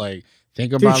course.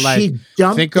 Think about she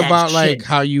dumped think that about like shit.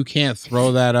 how you can't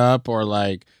throw that up or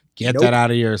like get Nope. that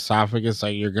out of your esophagus.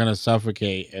 Like you're gonna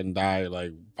suffocate and die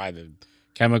like by the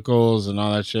chemicals and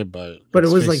all that shit. But But it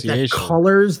was like the asphyxiation.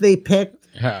 colors they picked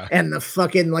Yeah. and the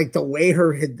fucking like the way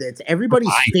it's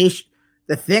everybody's face.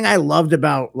 The thing I loved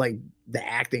about like the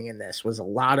acting in this was a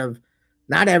lot of,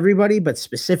 not everybody, but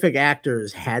specific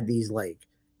actors had these like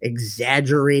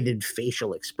exaggerated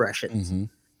facial expressions Mhm.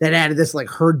 that added this, like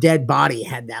her dead body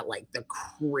had that like the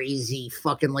crazy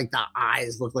fucking like the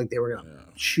eyes looked like they were gonna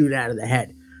shoot out of the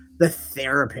head. The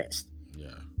therapist,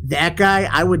 that guy,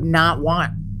 I would not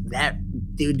want that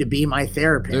dude to be my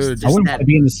therapist. Dude, I Just wouldn't that, want to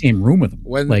be in the same room with him.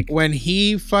 When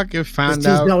he fucking found he's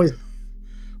out always-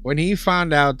 when he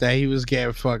found out that he was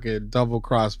getting fucking double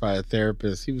crossed by a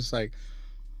therapist, he was like,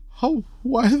 "Oh,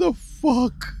 why the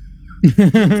fuck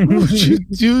would you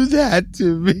do that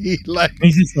to me?" Like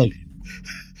he's just like,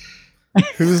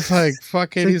 he was like,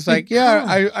 "Fucking." It's He's like, like, "Yeah,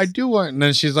 come. I do want." And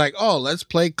then she's like, "Oh, let's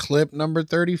play clip number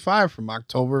 35 from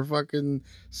October fucking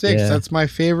 6th. Yeah. That's my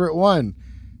favorite one."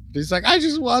 He's like, "I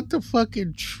just want the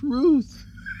fucking truth."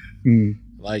 hmm.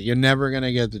 Like, you're never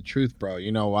gonna get the truth, bro.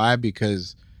 You know why?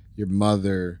 Because your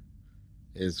mother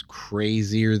is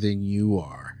crazier than you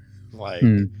are. Like,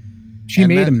 She and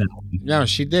made that- him that. No,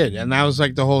 she did, and that was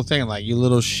like the whole thing. Like, you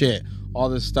little shit, all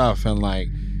this stuff, and like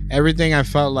everything. I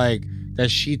felt like that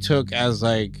she took as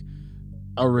like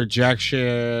a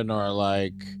rejection or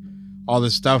like all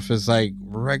this stuff is like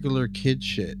regular kid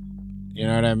shit. You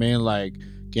know what I mean? Like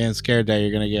getting scared that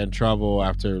you're gonna get in trouble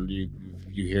after you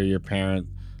hear your parent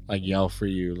like yell for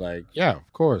you. Like, yeah,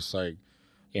 of course, like,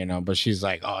 you know. But she's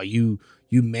like, "Oh, you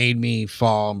made me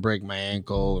fall and break my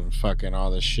ankle and fucking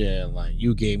all this shit. Like,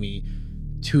 you gave me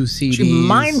 2 CDs. she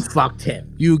mind fucked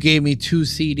him. You gave me 2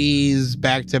 CDs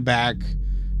back to back.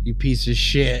 You piece of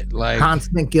shit." Like,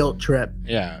 Constant guilt trip.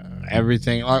 yeah,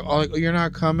 everything. Like, you're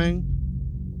not coming.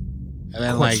 And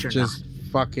then Of course like you're just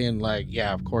fucking like,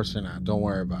 yeah, of course you're not. Don't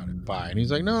worry about it. Bye. And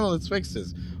he's like, no, let's fix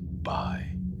this. Bye.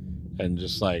 And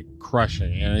just like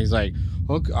crushing. And he's like,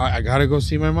 okay, I gotta go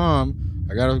see my mom.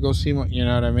 I gotta go see my. You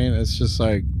know what I mean? It's just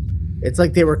like, It's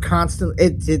like they were constant.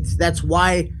 It's that's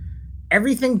why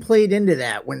everything played into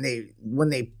that when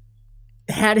they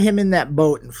had him in that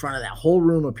boat in front of that whole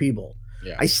room of people.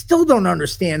 yeah. I still don't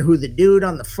understand who the dude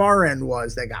on the far end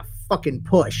was that got fucking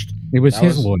pushed. It was That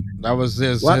his was- lawyer. That was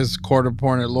What? his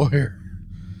court-appointed lawyer.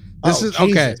 This Oh, is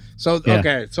okay. Jesus. So Yeah.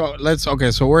 okay. So let's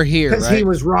So we're here, Because right? he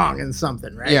was wrong in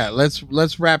something, right? Yeah.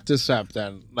 Let's wrap this up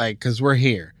then. Like, because we're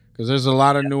here. Because there's a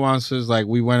lot of nuances. Like,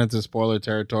 we went into spoiler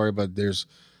territory, but there's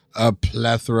a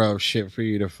plethora of shit for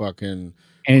you to fucking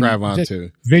And grab just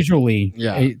onto. visually,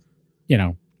 Yeah. you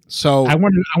know, So I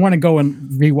want to go and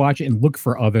rewatch it and look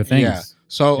for other things. yeah.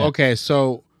 So Yeah. okay.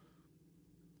 So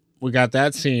we got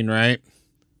that scene, right?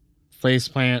 Face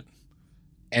plant,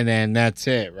 and then that's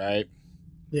it, right?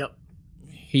 Yep.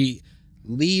 He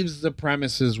leaves the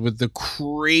premises with the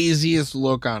craziest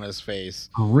look on his face.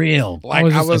 For real. Like, I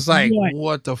just was like, what?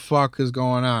 what the fuck is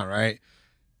going on, right?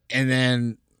 And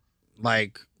then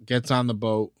like gets on the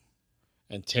boat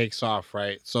and takes off,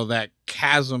 right? So that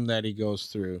chasm that he goes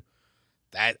through,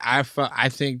 that I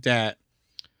think that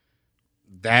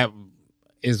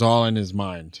is all in his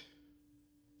mind.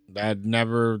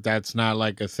 That's not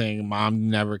like a thing. Mom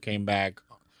never came back.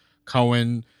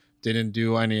 Cohen didn't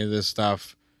do any of this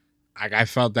stuff. I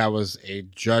felt that was a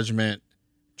judgment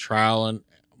trial and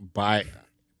by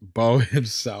Bo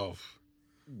himself.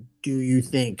 Do you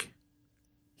think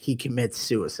he commits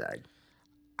suicide?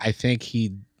 I think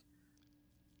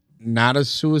not a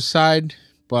suicide,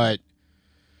 but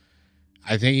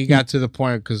I think he got to the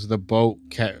point because the boat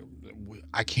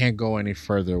I can't go any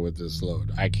further with this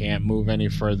load. I can't move any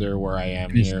further where I am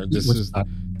here. This is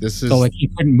So like he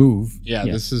couldn't move. yeah,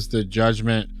 this is the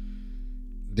judgment,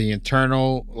 the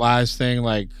internalized thing.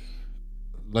 Like,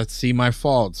 let's see my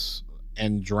faults,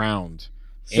 and drowned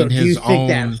So in do you his think own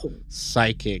that-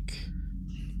 psychic.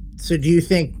 So do you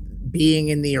think being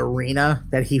in the arena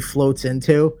that he floats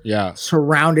into, Yeah,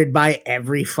 surrounded by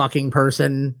every fucking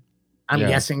person, I'm Yeah.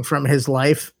 guessing from his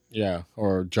life, yeah,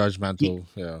 or judgmental.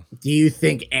 Yeah, do you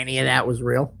think any of that was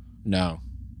real? no,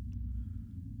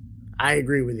 I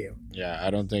agree with you. yeah, I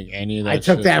don't think any of that. I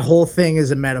took shit- that whole thing as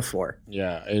a metaphor.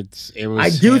 Yeah, it was. I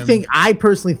do him. I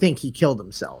personally think he killed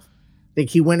himself. I think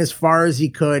he went as far as he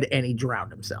could and he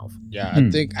drowned himself. Yeah,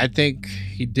 I think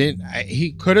he didn't.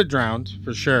 He could have drowned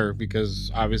for sure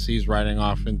because obviously he's riding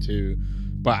off into.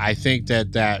 But I think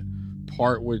that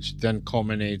part which then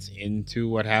culminates into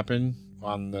what happened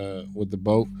with the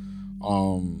boat.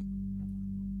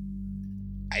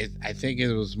 I think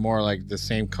it was more like the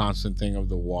same constant thing of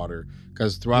the water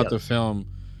because throughout Yep. the film,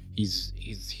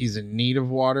 he's in need of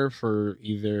water for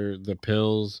either the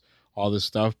pills, all this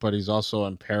stuff, but he's also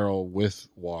in peril with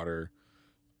water.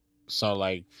 So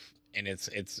like, and it's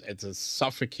a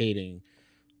suffocating,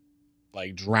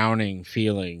 like drowning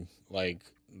feeling, like,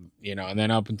 you know. And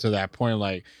then up until that point,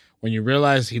 like when you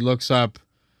realize he looks up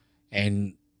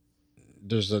and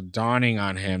there's a dawning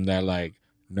on him that like,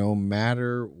 no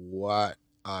matter what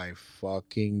I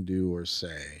fucking do or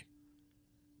say,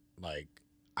 like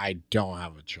I don't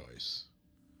have a choice.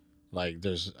 Like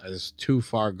it's too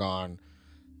far gone.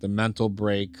 The mental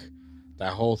break,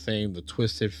 that whole thing, the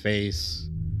twisted face,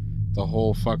 the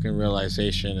whole fucking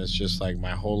realization is just like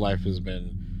my whole life has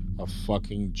been a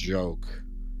fucking joke.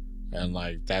 And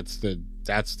like that's the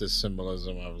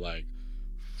symbolism of like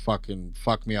fucking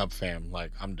fuck me up, fam.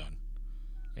 Like I'm done.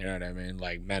 You know what I mean?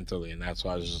 Like mentally. And that's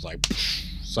why I was just like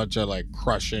such a like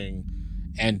crushing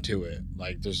end to it.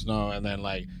 Like there's no, and then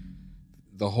like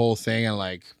the whole thing, and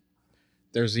like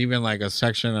there's even like a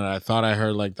section that I thought I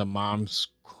heard like the mom's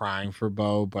crying for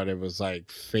Bo, but it was like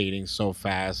fading so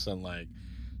fast, and like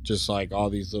just like all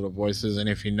these little voices. And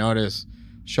if you notice,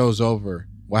 show's over.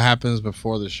 What happens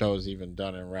before the show is even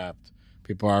done and wrapped?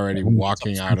 People are already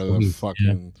walking out of the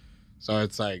fucking. Yeah. So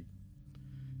it's like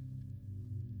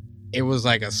it was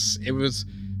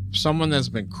someone that's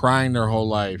been crying their whole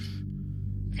life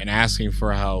and asking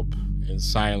for help in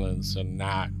silence and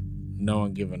not no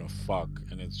one giving a fuck,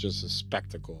 and it's just a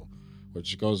spectacle,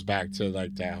 which goes back to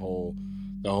like the whole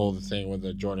thing with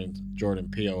the Jordan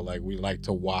Peele, like we like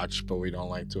to watch but we don't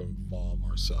like to involve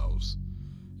ourselves,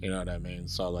 you know what I mean?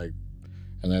 So like,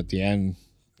 and at the end,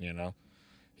 you know,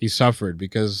 he suffered,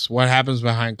 because what happens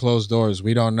behind closed doors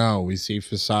we don't know. We see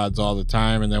facades all the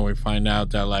time, and then we find out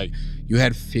that like you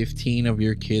had 15 of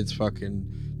your kids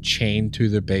fucking chained to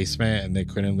the basement and they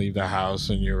couldn't leave the house,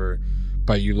 and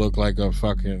but you look like a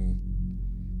fucking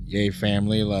yay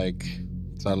family. Like,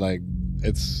 so like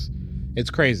it's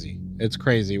crazy. It's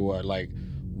crazy what like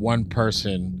one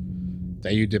person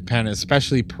that you depend,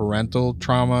 especially parental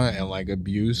trauma and like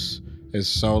abuse, is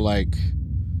so like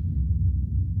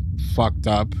fucked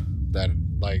up that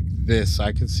like this,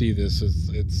 I can see this as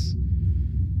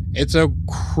it's a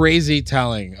crazy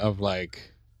telling of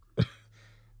like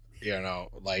you know,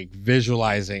 like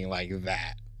visualizing like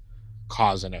that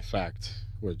cause and effect,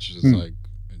 which is like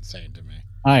insane to me.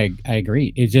 I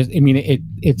agree. It's just, I mean,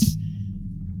 it's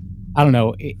I don't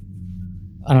know.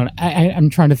 I'm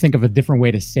trying to think of a different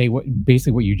way to say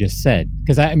basically what you just said,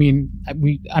 because I mean,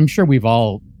 I'm sure we've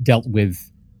all dealt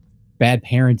with bad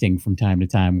parenting from time to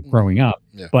time growing up,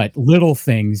 but little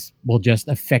things will just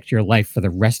affect your life for the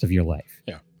rest of your life.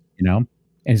 Yeah, you know,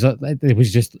 and so it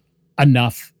was just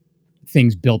enough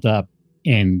things built up,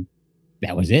 and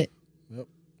that was it. Yep.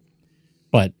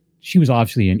 But she was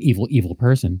obviously an evil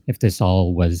person if this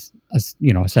all was a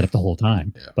setup the whole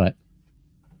time. Yeah. But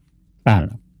I don't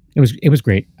know. It was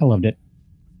great. I loved it.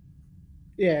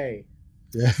 Yay.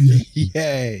 Yeah.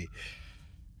 Yay.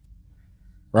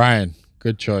 Ryan,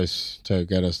 good choice to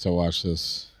get us to watch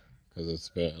this, because it's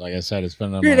been, like I said, it's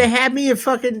been dude, it had me a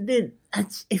fucking dude.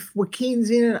 If Joaquin's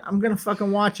in it, I'm gonna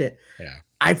fucking watch it. Yeah.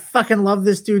 I fucking love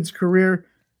this dude's career.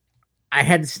 I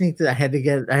had to sneak that. I had to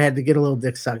get a little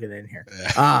dick sucking in here.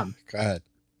 Go ahead.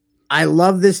 I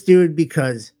love this dude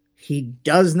because he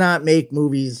does not make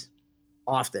movies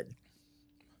often.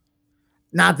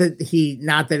 Not that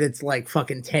it's like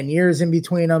fucking 10 years in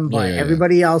between them, but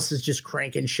everybody else is just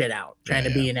cranking shit out, trying to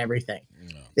be in everything.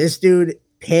 Yeah. This dude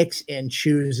picks and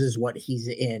chooses what he's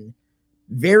in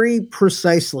very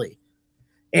precisely.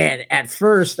 And at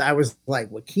first I was like,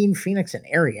 Joaquin Phoenix and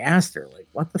Ari Aster, like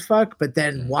what the fuck? But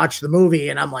then watch the movie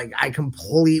and I'm like, I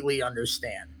completely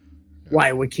understand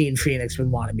why Joaquin Phoenix would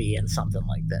want to be in something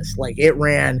like this. Like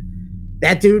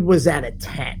that dude was at a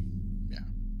 10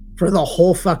 for the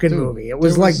whole fucking movie. It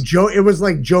was like Joker.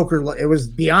 It was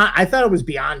beyond, I thought it was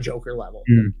beyond Joker level,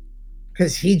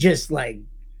 because he just like,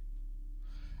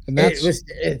 and that's his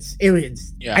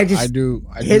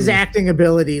acting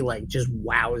ability like just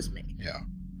wows me. Yeah.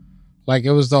 Like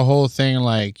it was the whole thing,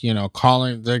 like, you know,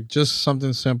 calling, like just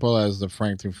something simple as the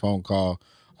Franklin phone call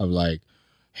of like,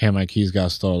 hey, my keys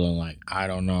got stolen. Like, I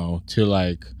don't know, to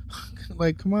like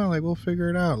come on, like we'll figure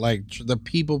it out. Like the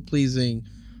people pleasing,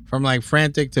 from like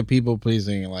frantic to people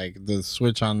pleasing, like the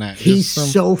switch on that. He's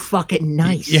so fucking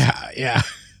nice. Yeah.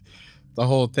 The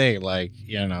whole thing, like,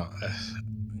 you know,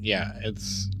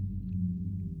 it's,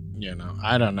 you know,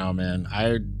 I don't know, man.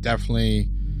 I definitely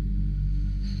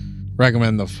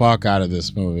recommend the fuck out of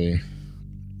this movie.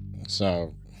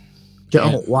 So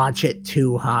don't watch it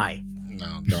too high.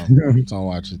 No, don't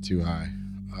watch it too high.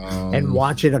 And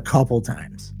watch it a couple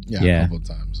times. Yeah, a couple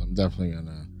times. I'm definitely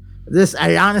gonna.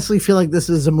 I honestly feel like this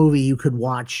is a movie you could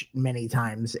watch many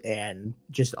times and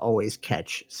just always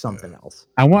catch something else.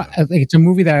 I think it's a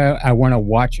movie that I want to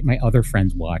watch. My other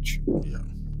friends watch. Yeah.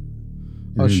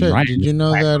 Oh shit! Did you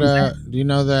know that? Do you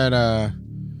know that? I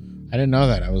didn't know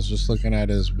that. I was just looking at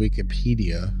his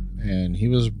Wikipedia, and he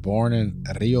was born in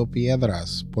Rio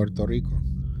Piedras, Puerto Rico.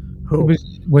 Who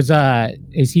was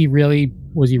he really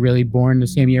born the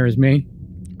same year as me?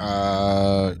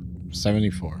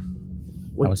 74.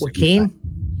 Joaquin?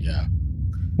 Yeah.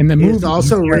 In the movie,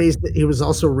 he was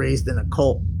also raised in a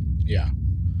cult. Yeah.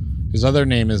 His other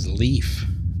name is Leaf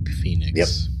Phoenix. Yep.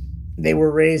 They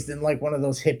were raised in like one of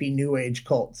those hippie new age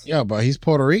cults. Yeah, but he's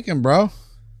Puerto Rican, bro.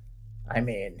 I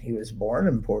mean, he was born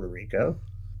in Puerto Rico.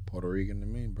 Puerto Rican to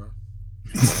me, bro.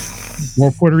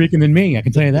 More Puerto Rican than me, I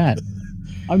can tell you that.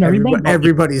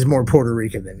 Everybody's more Puerto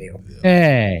Rican than you.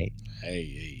 Hey.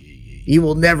 You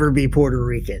will never be Puerto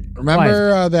Rican.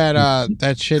 Remember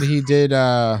that shit he did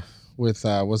with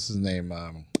what's his name?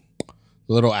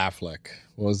 Little Affleck.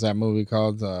 What was that movie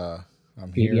called? I'm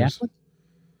Here. Affleck?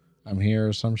 I'm Here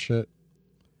or some shit.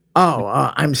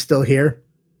 Oh, I'm Still Here.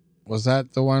 Was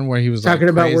that the one where he was talking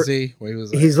like about crazy? Where he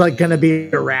was he's like gonna be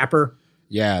a rapper.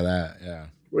 Yeah,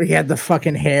 Where he had the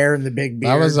fucking hair and the big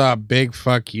beard. That was a big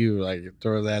fuck you. Like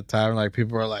during that time, like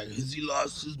people were like, "Has he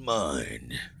lost his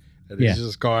mind?" And he's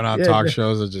just going on talk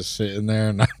shows and just sitting there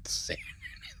and not saying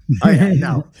anything. Oh yeah,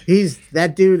 no, he's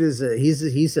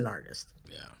an artist.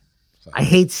 Yeah, I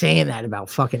hate saying that about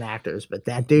fucking actors, but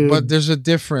that dude. But there's a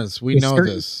difference. We know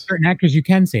this. Certain actors you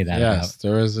can say that. Yes,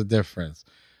 there is a difference.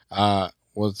 Daniel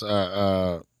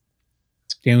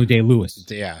Day-Lewis.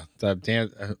 Yeah,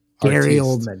 Gary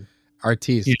Oldman.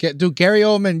 Artiste. Dude, Gary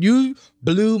Oldman, you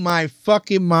blew my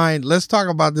fucking mind. Let's talk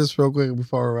about this real quick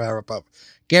before we wrap up.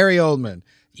 Gary Oldman,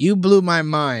 you blew my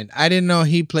mind. I didn't know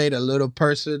he played a little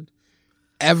person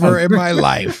ever in my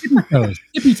life.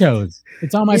 Tippy toes.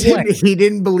 It's on my plate. He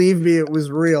didn't believe me. It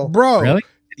was real. Bro. Really?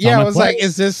 Yeah, I was like,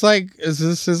 is this like,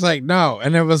 no.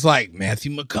 And it was like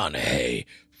Matthew McConaughey.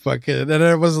 Fucking, and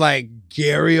it was like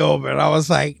Gary Oldman. I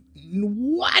was like,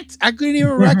 what? I couldn't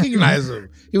even recognize him.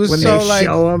 He was when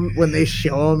they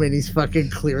show him and he's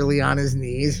fucking clearly on his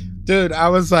knees. Dude, I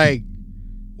was like,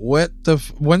 what the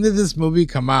when did this movie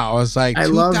come out? I was like, I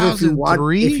love if you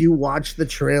watch the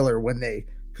trailer when they,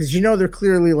 because they're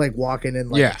clearly like walking in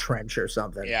like a trench or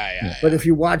something. Yeah. But if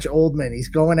you watch Oldman, he's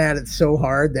going at it so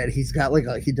hard that he's got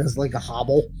he does like a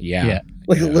hobble. Yeah.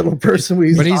 Like a little person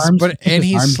with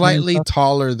he's slightly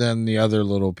taller than the other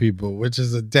little people, which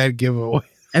is a dead giveaway.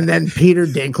 And then Peter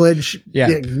Dinklage,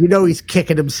 he's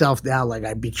kicking himself down like,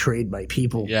 I betrayed my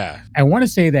people. Yeah. I want to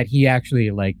say that he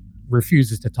actually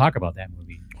refuses to talk about that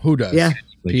movie. Who does? Yeah.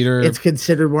 Peter. It's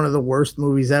considered one of the worst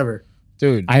movies ever.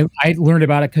 Dude. I learned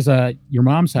about it because your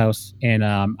mom's house, and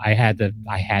I had to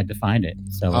find it.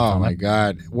 So oh my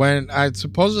God. When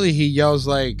supposedly he yells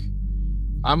like,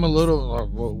 I'm a little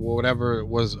whatever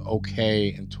was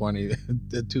okay in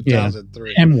 2003. Yeah.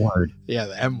 M word. Yeah,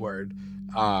 the M word.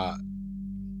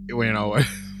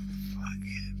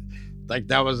 Like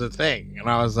that was a thing, and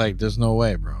I was like, "There's no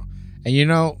way, bro."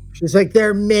 And she's like,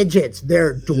 "They're midgets.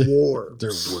 They're dwarves.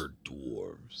 They're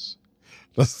dwarves."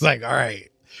 That's like, all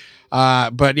right.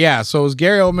 But yeah, so it was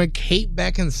Gary Oldman, Kate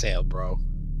Beckinsale, bro.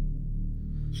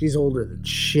 She's older than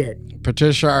shit.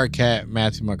 Patricia Arquette,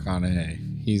 Matthew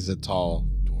McConaughey. He's a tall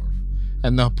dwarf,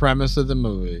 and the premise of the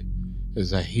movie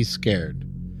is that he's scared,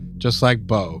 just like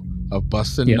Bo. Of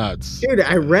busting nuts, dude.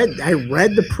 I read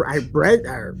the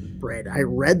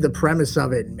premise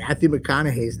of it. And Matthew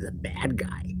McConaughey's the bad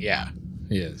guy. Yeah,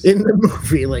 he is in the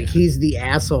movie. Like he's the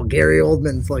asshole. Gary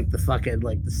Oldman's like the fucking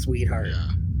the sweetheart.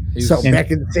 Yeah. So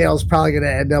Beckinsale's probably gonna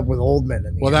end up with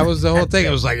Oldman. Well, that was the whole thing.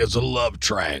 It was like it's a love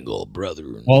triangle, brother.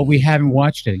 Well, we haven't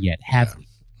watched it yet, have we?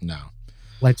 No.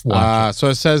 Let's watch. So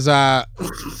it says, but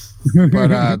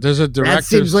there's a director's. That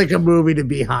seems like a movie to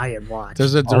be high and watch.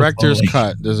 There's a director's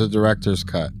cut. There's a director's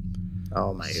cut.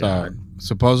 Oh my God!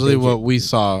 Supposedly, what we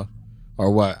saw,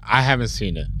 or what I haven't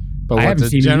seen it, but what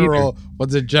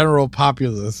the general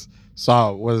populace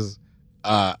saw was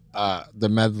the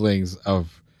meddlings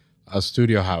of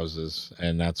studio houses,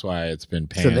 and that's why it's been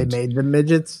panned. So they made them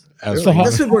midgets.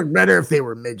 This would work better if they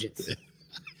were midgets.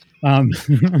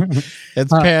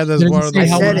 It's panned as one of the. I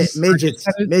said it,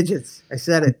 midgets. I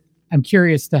said it. I'm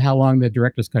curious to how long the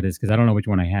director's cut is because I don't know which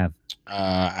one I have.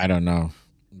 I don't know,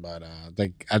 but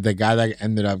the guy that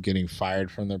ended up getting fired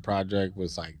from the project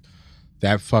was like,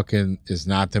 that fucking is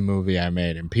not the movie I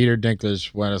made. And Peter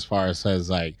Dinklage went as far as says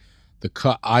like, the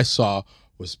cut I saw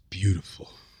was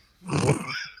beautiful.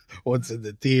 What's in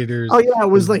the theaters? Oh yeah, it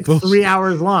was like bullshit. 3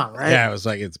 hours long, right? Yeah, it was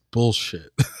like it's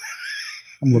bullshit.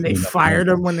 They fired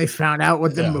him when they found out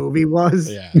what the movie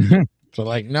was. Yeah. So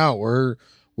like, no,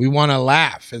 we want to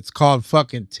laugh. It's called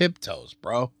fucking Tiptoes,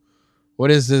 bro.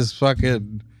 What is this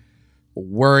fucking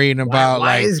worrying about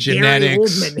why like is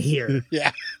genetics? Gary Oldman here?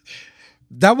 Yeah.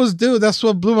 That's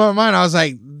what blew my mind. I was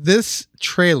like, this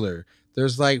trailer,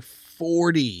 there's like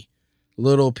 40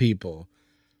 little people.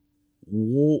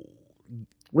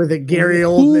 With a Gary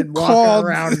Oldman walking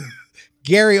around.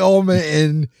 Gary Oldman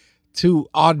in to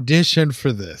audition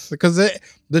for this. Because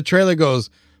the trailer goes,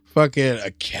 fucking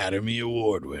Academy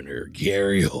Award winner,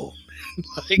 Gary Oldman.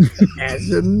 Like,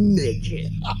 as a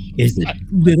midget. Is it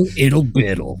little ittle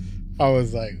biddle? I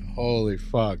was like, holy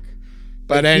fuck.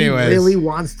 But He anyways, really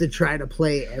wants to try to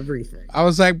play everything. I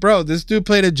was like, bro, this dude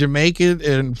played a Jamaican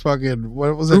in fucking,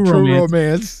 what was it? True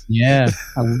Romance. Yeah.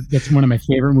 That's one of my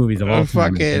favorite movies of all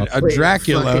time. Fucking a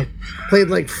Dracula. Played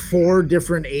like 4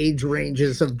 different age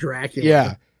ranges of Dracula.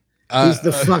 Yeah. He's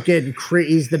the fucking,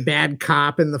 he's the bad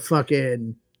cop and the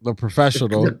fucking. The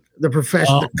professional. The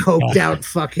professional, the coked out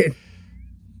fucking.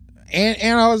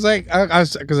 And I was like,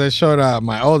 because I showed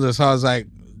my oldest, I was like,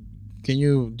 can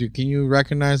you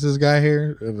recognize this guy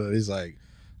here? He's like,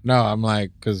 no. I'm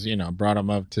like, because I brought him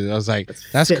up to. I was like,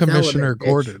 that's Commissioner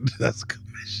Gordon. That's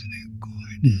Commissioner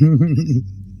Gordon.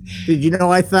 Did you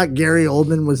know? I thought Gary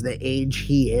Oldman was the age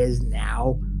he is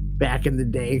now. Back in the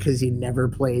day, because he never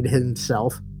played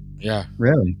himself. Yeah.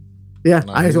 Really? Yeah.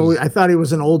 No, I thought he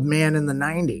was an old man in the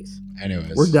 90s.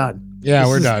 Anyways, we're done. Yeah,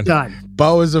 we're done.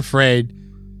 Bo is afraid,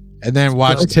 and then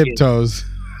watch Tiptoes.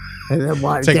 And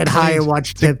then get high and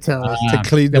watch Tiptoes to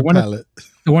clean the palate.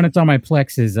 The one that's on my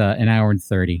Plex is an hour and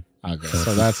 30. Okay,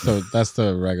 so that's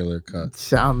the regular cut.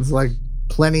 Sounds like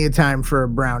plenty of time for a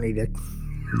brownie to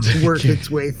work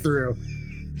its way through.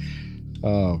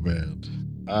 Oh man,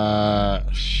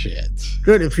 shit.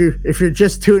 Good. If you're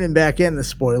just tuning back in, the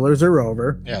spoilers are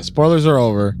over. Yeah, spoilers are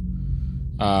over.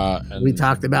 And we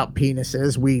talked about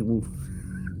penises.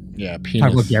 Penis.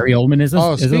 Talk about Gary Oldman is.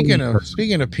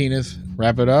 Speaking of penis,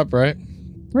 wrap it up, right?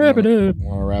 Wrap it up.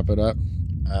 Want to wrap it up?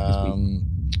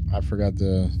 I forgot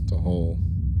the whole.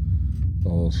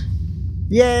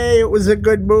 Yay! It was a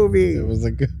good movie. It was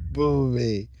a good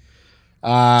movie.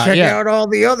 Check out all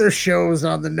the other shows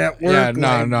on the network. Yeah,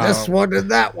 no. This one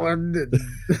and that one,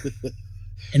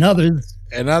 and others.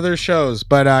 And other shows.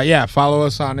 But follow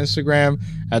us on Instagram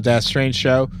at That Strange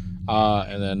Show.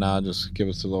 And then just give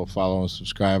us a little follow and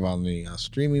subscribe on the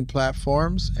streaming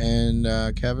platforms.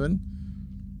 And Kevin?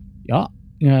 Yeah.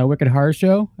 Wicked Horror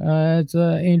Show. It's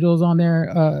Angel's on there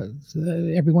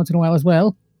every once in a while as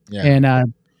well. Yeah.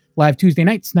 And live Tuesday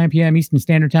nights, 9 p.m. Eastern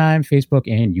Standard Time,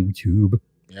 Facebook and YouTube.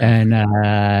 Yeah.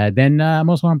 And then I'm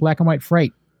also on Black and White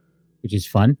Fright, which is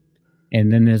fun.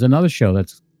 And then there's another show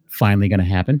that's finally going to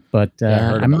happen. But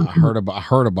I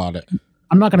heard about it.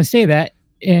 I'm not going to say that.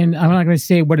 And I'm not going to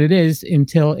say what it is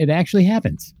until it actually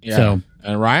happens. Yeah. So,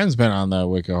 and Ryan's been on the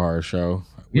Wicked Horror Show.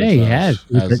 Yeah, he has.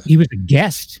 He was a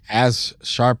guest. As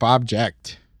Sharp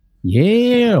Object.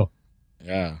 Yeah.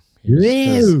 Yeah.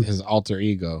 His alter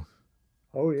ego.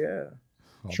 Oh, yeah.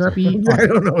 Sharpie. I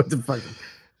don't know what the fuck.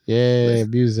 Yeah,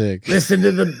 music. Listen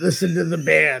to the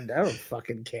band. I don't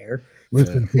fucking care.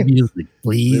 Listen to music,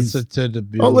 please. Listen to the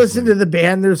music. Oh, listen to the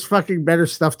band. There's fucking better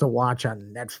stuff to watch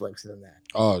on Netflix than that.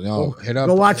 Oh, no.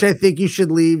 Go watch I Think You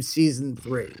Should Leave season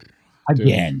 3.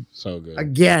 Again. Dude, so good.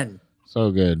 Again.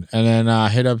 So good. And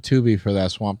then hit up Tubi for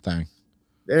that Swamp Thing.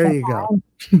 There you go.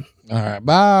 All right.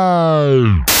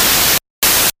 Bye.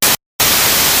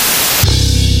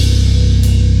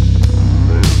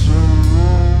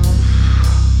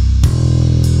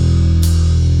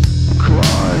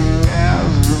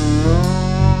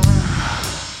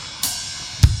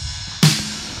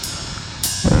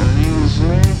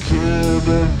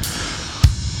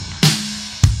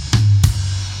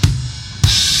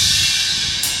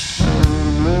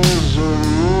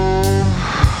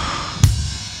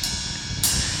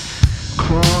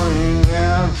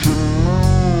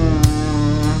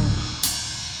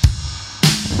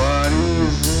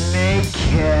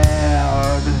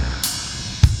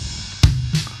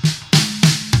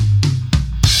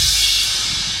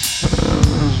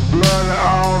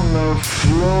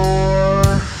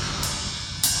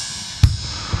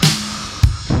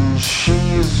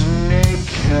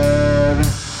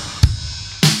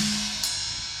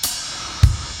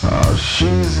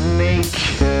 She's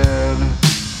naked.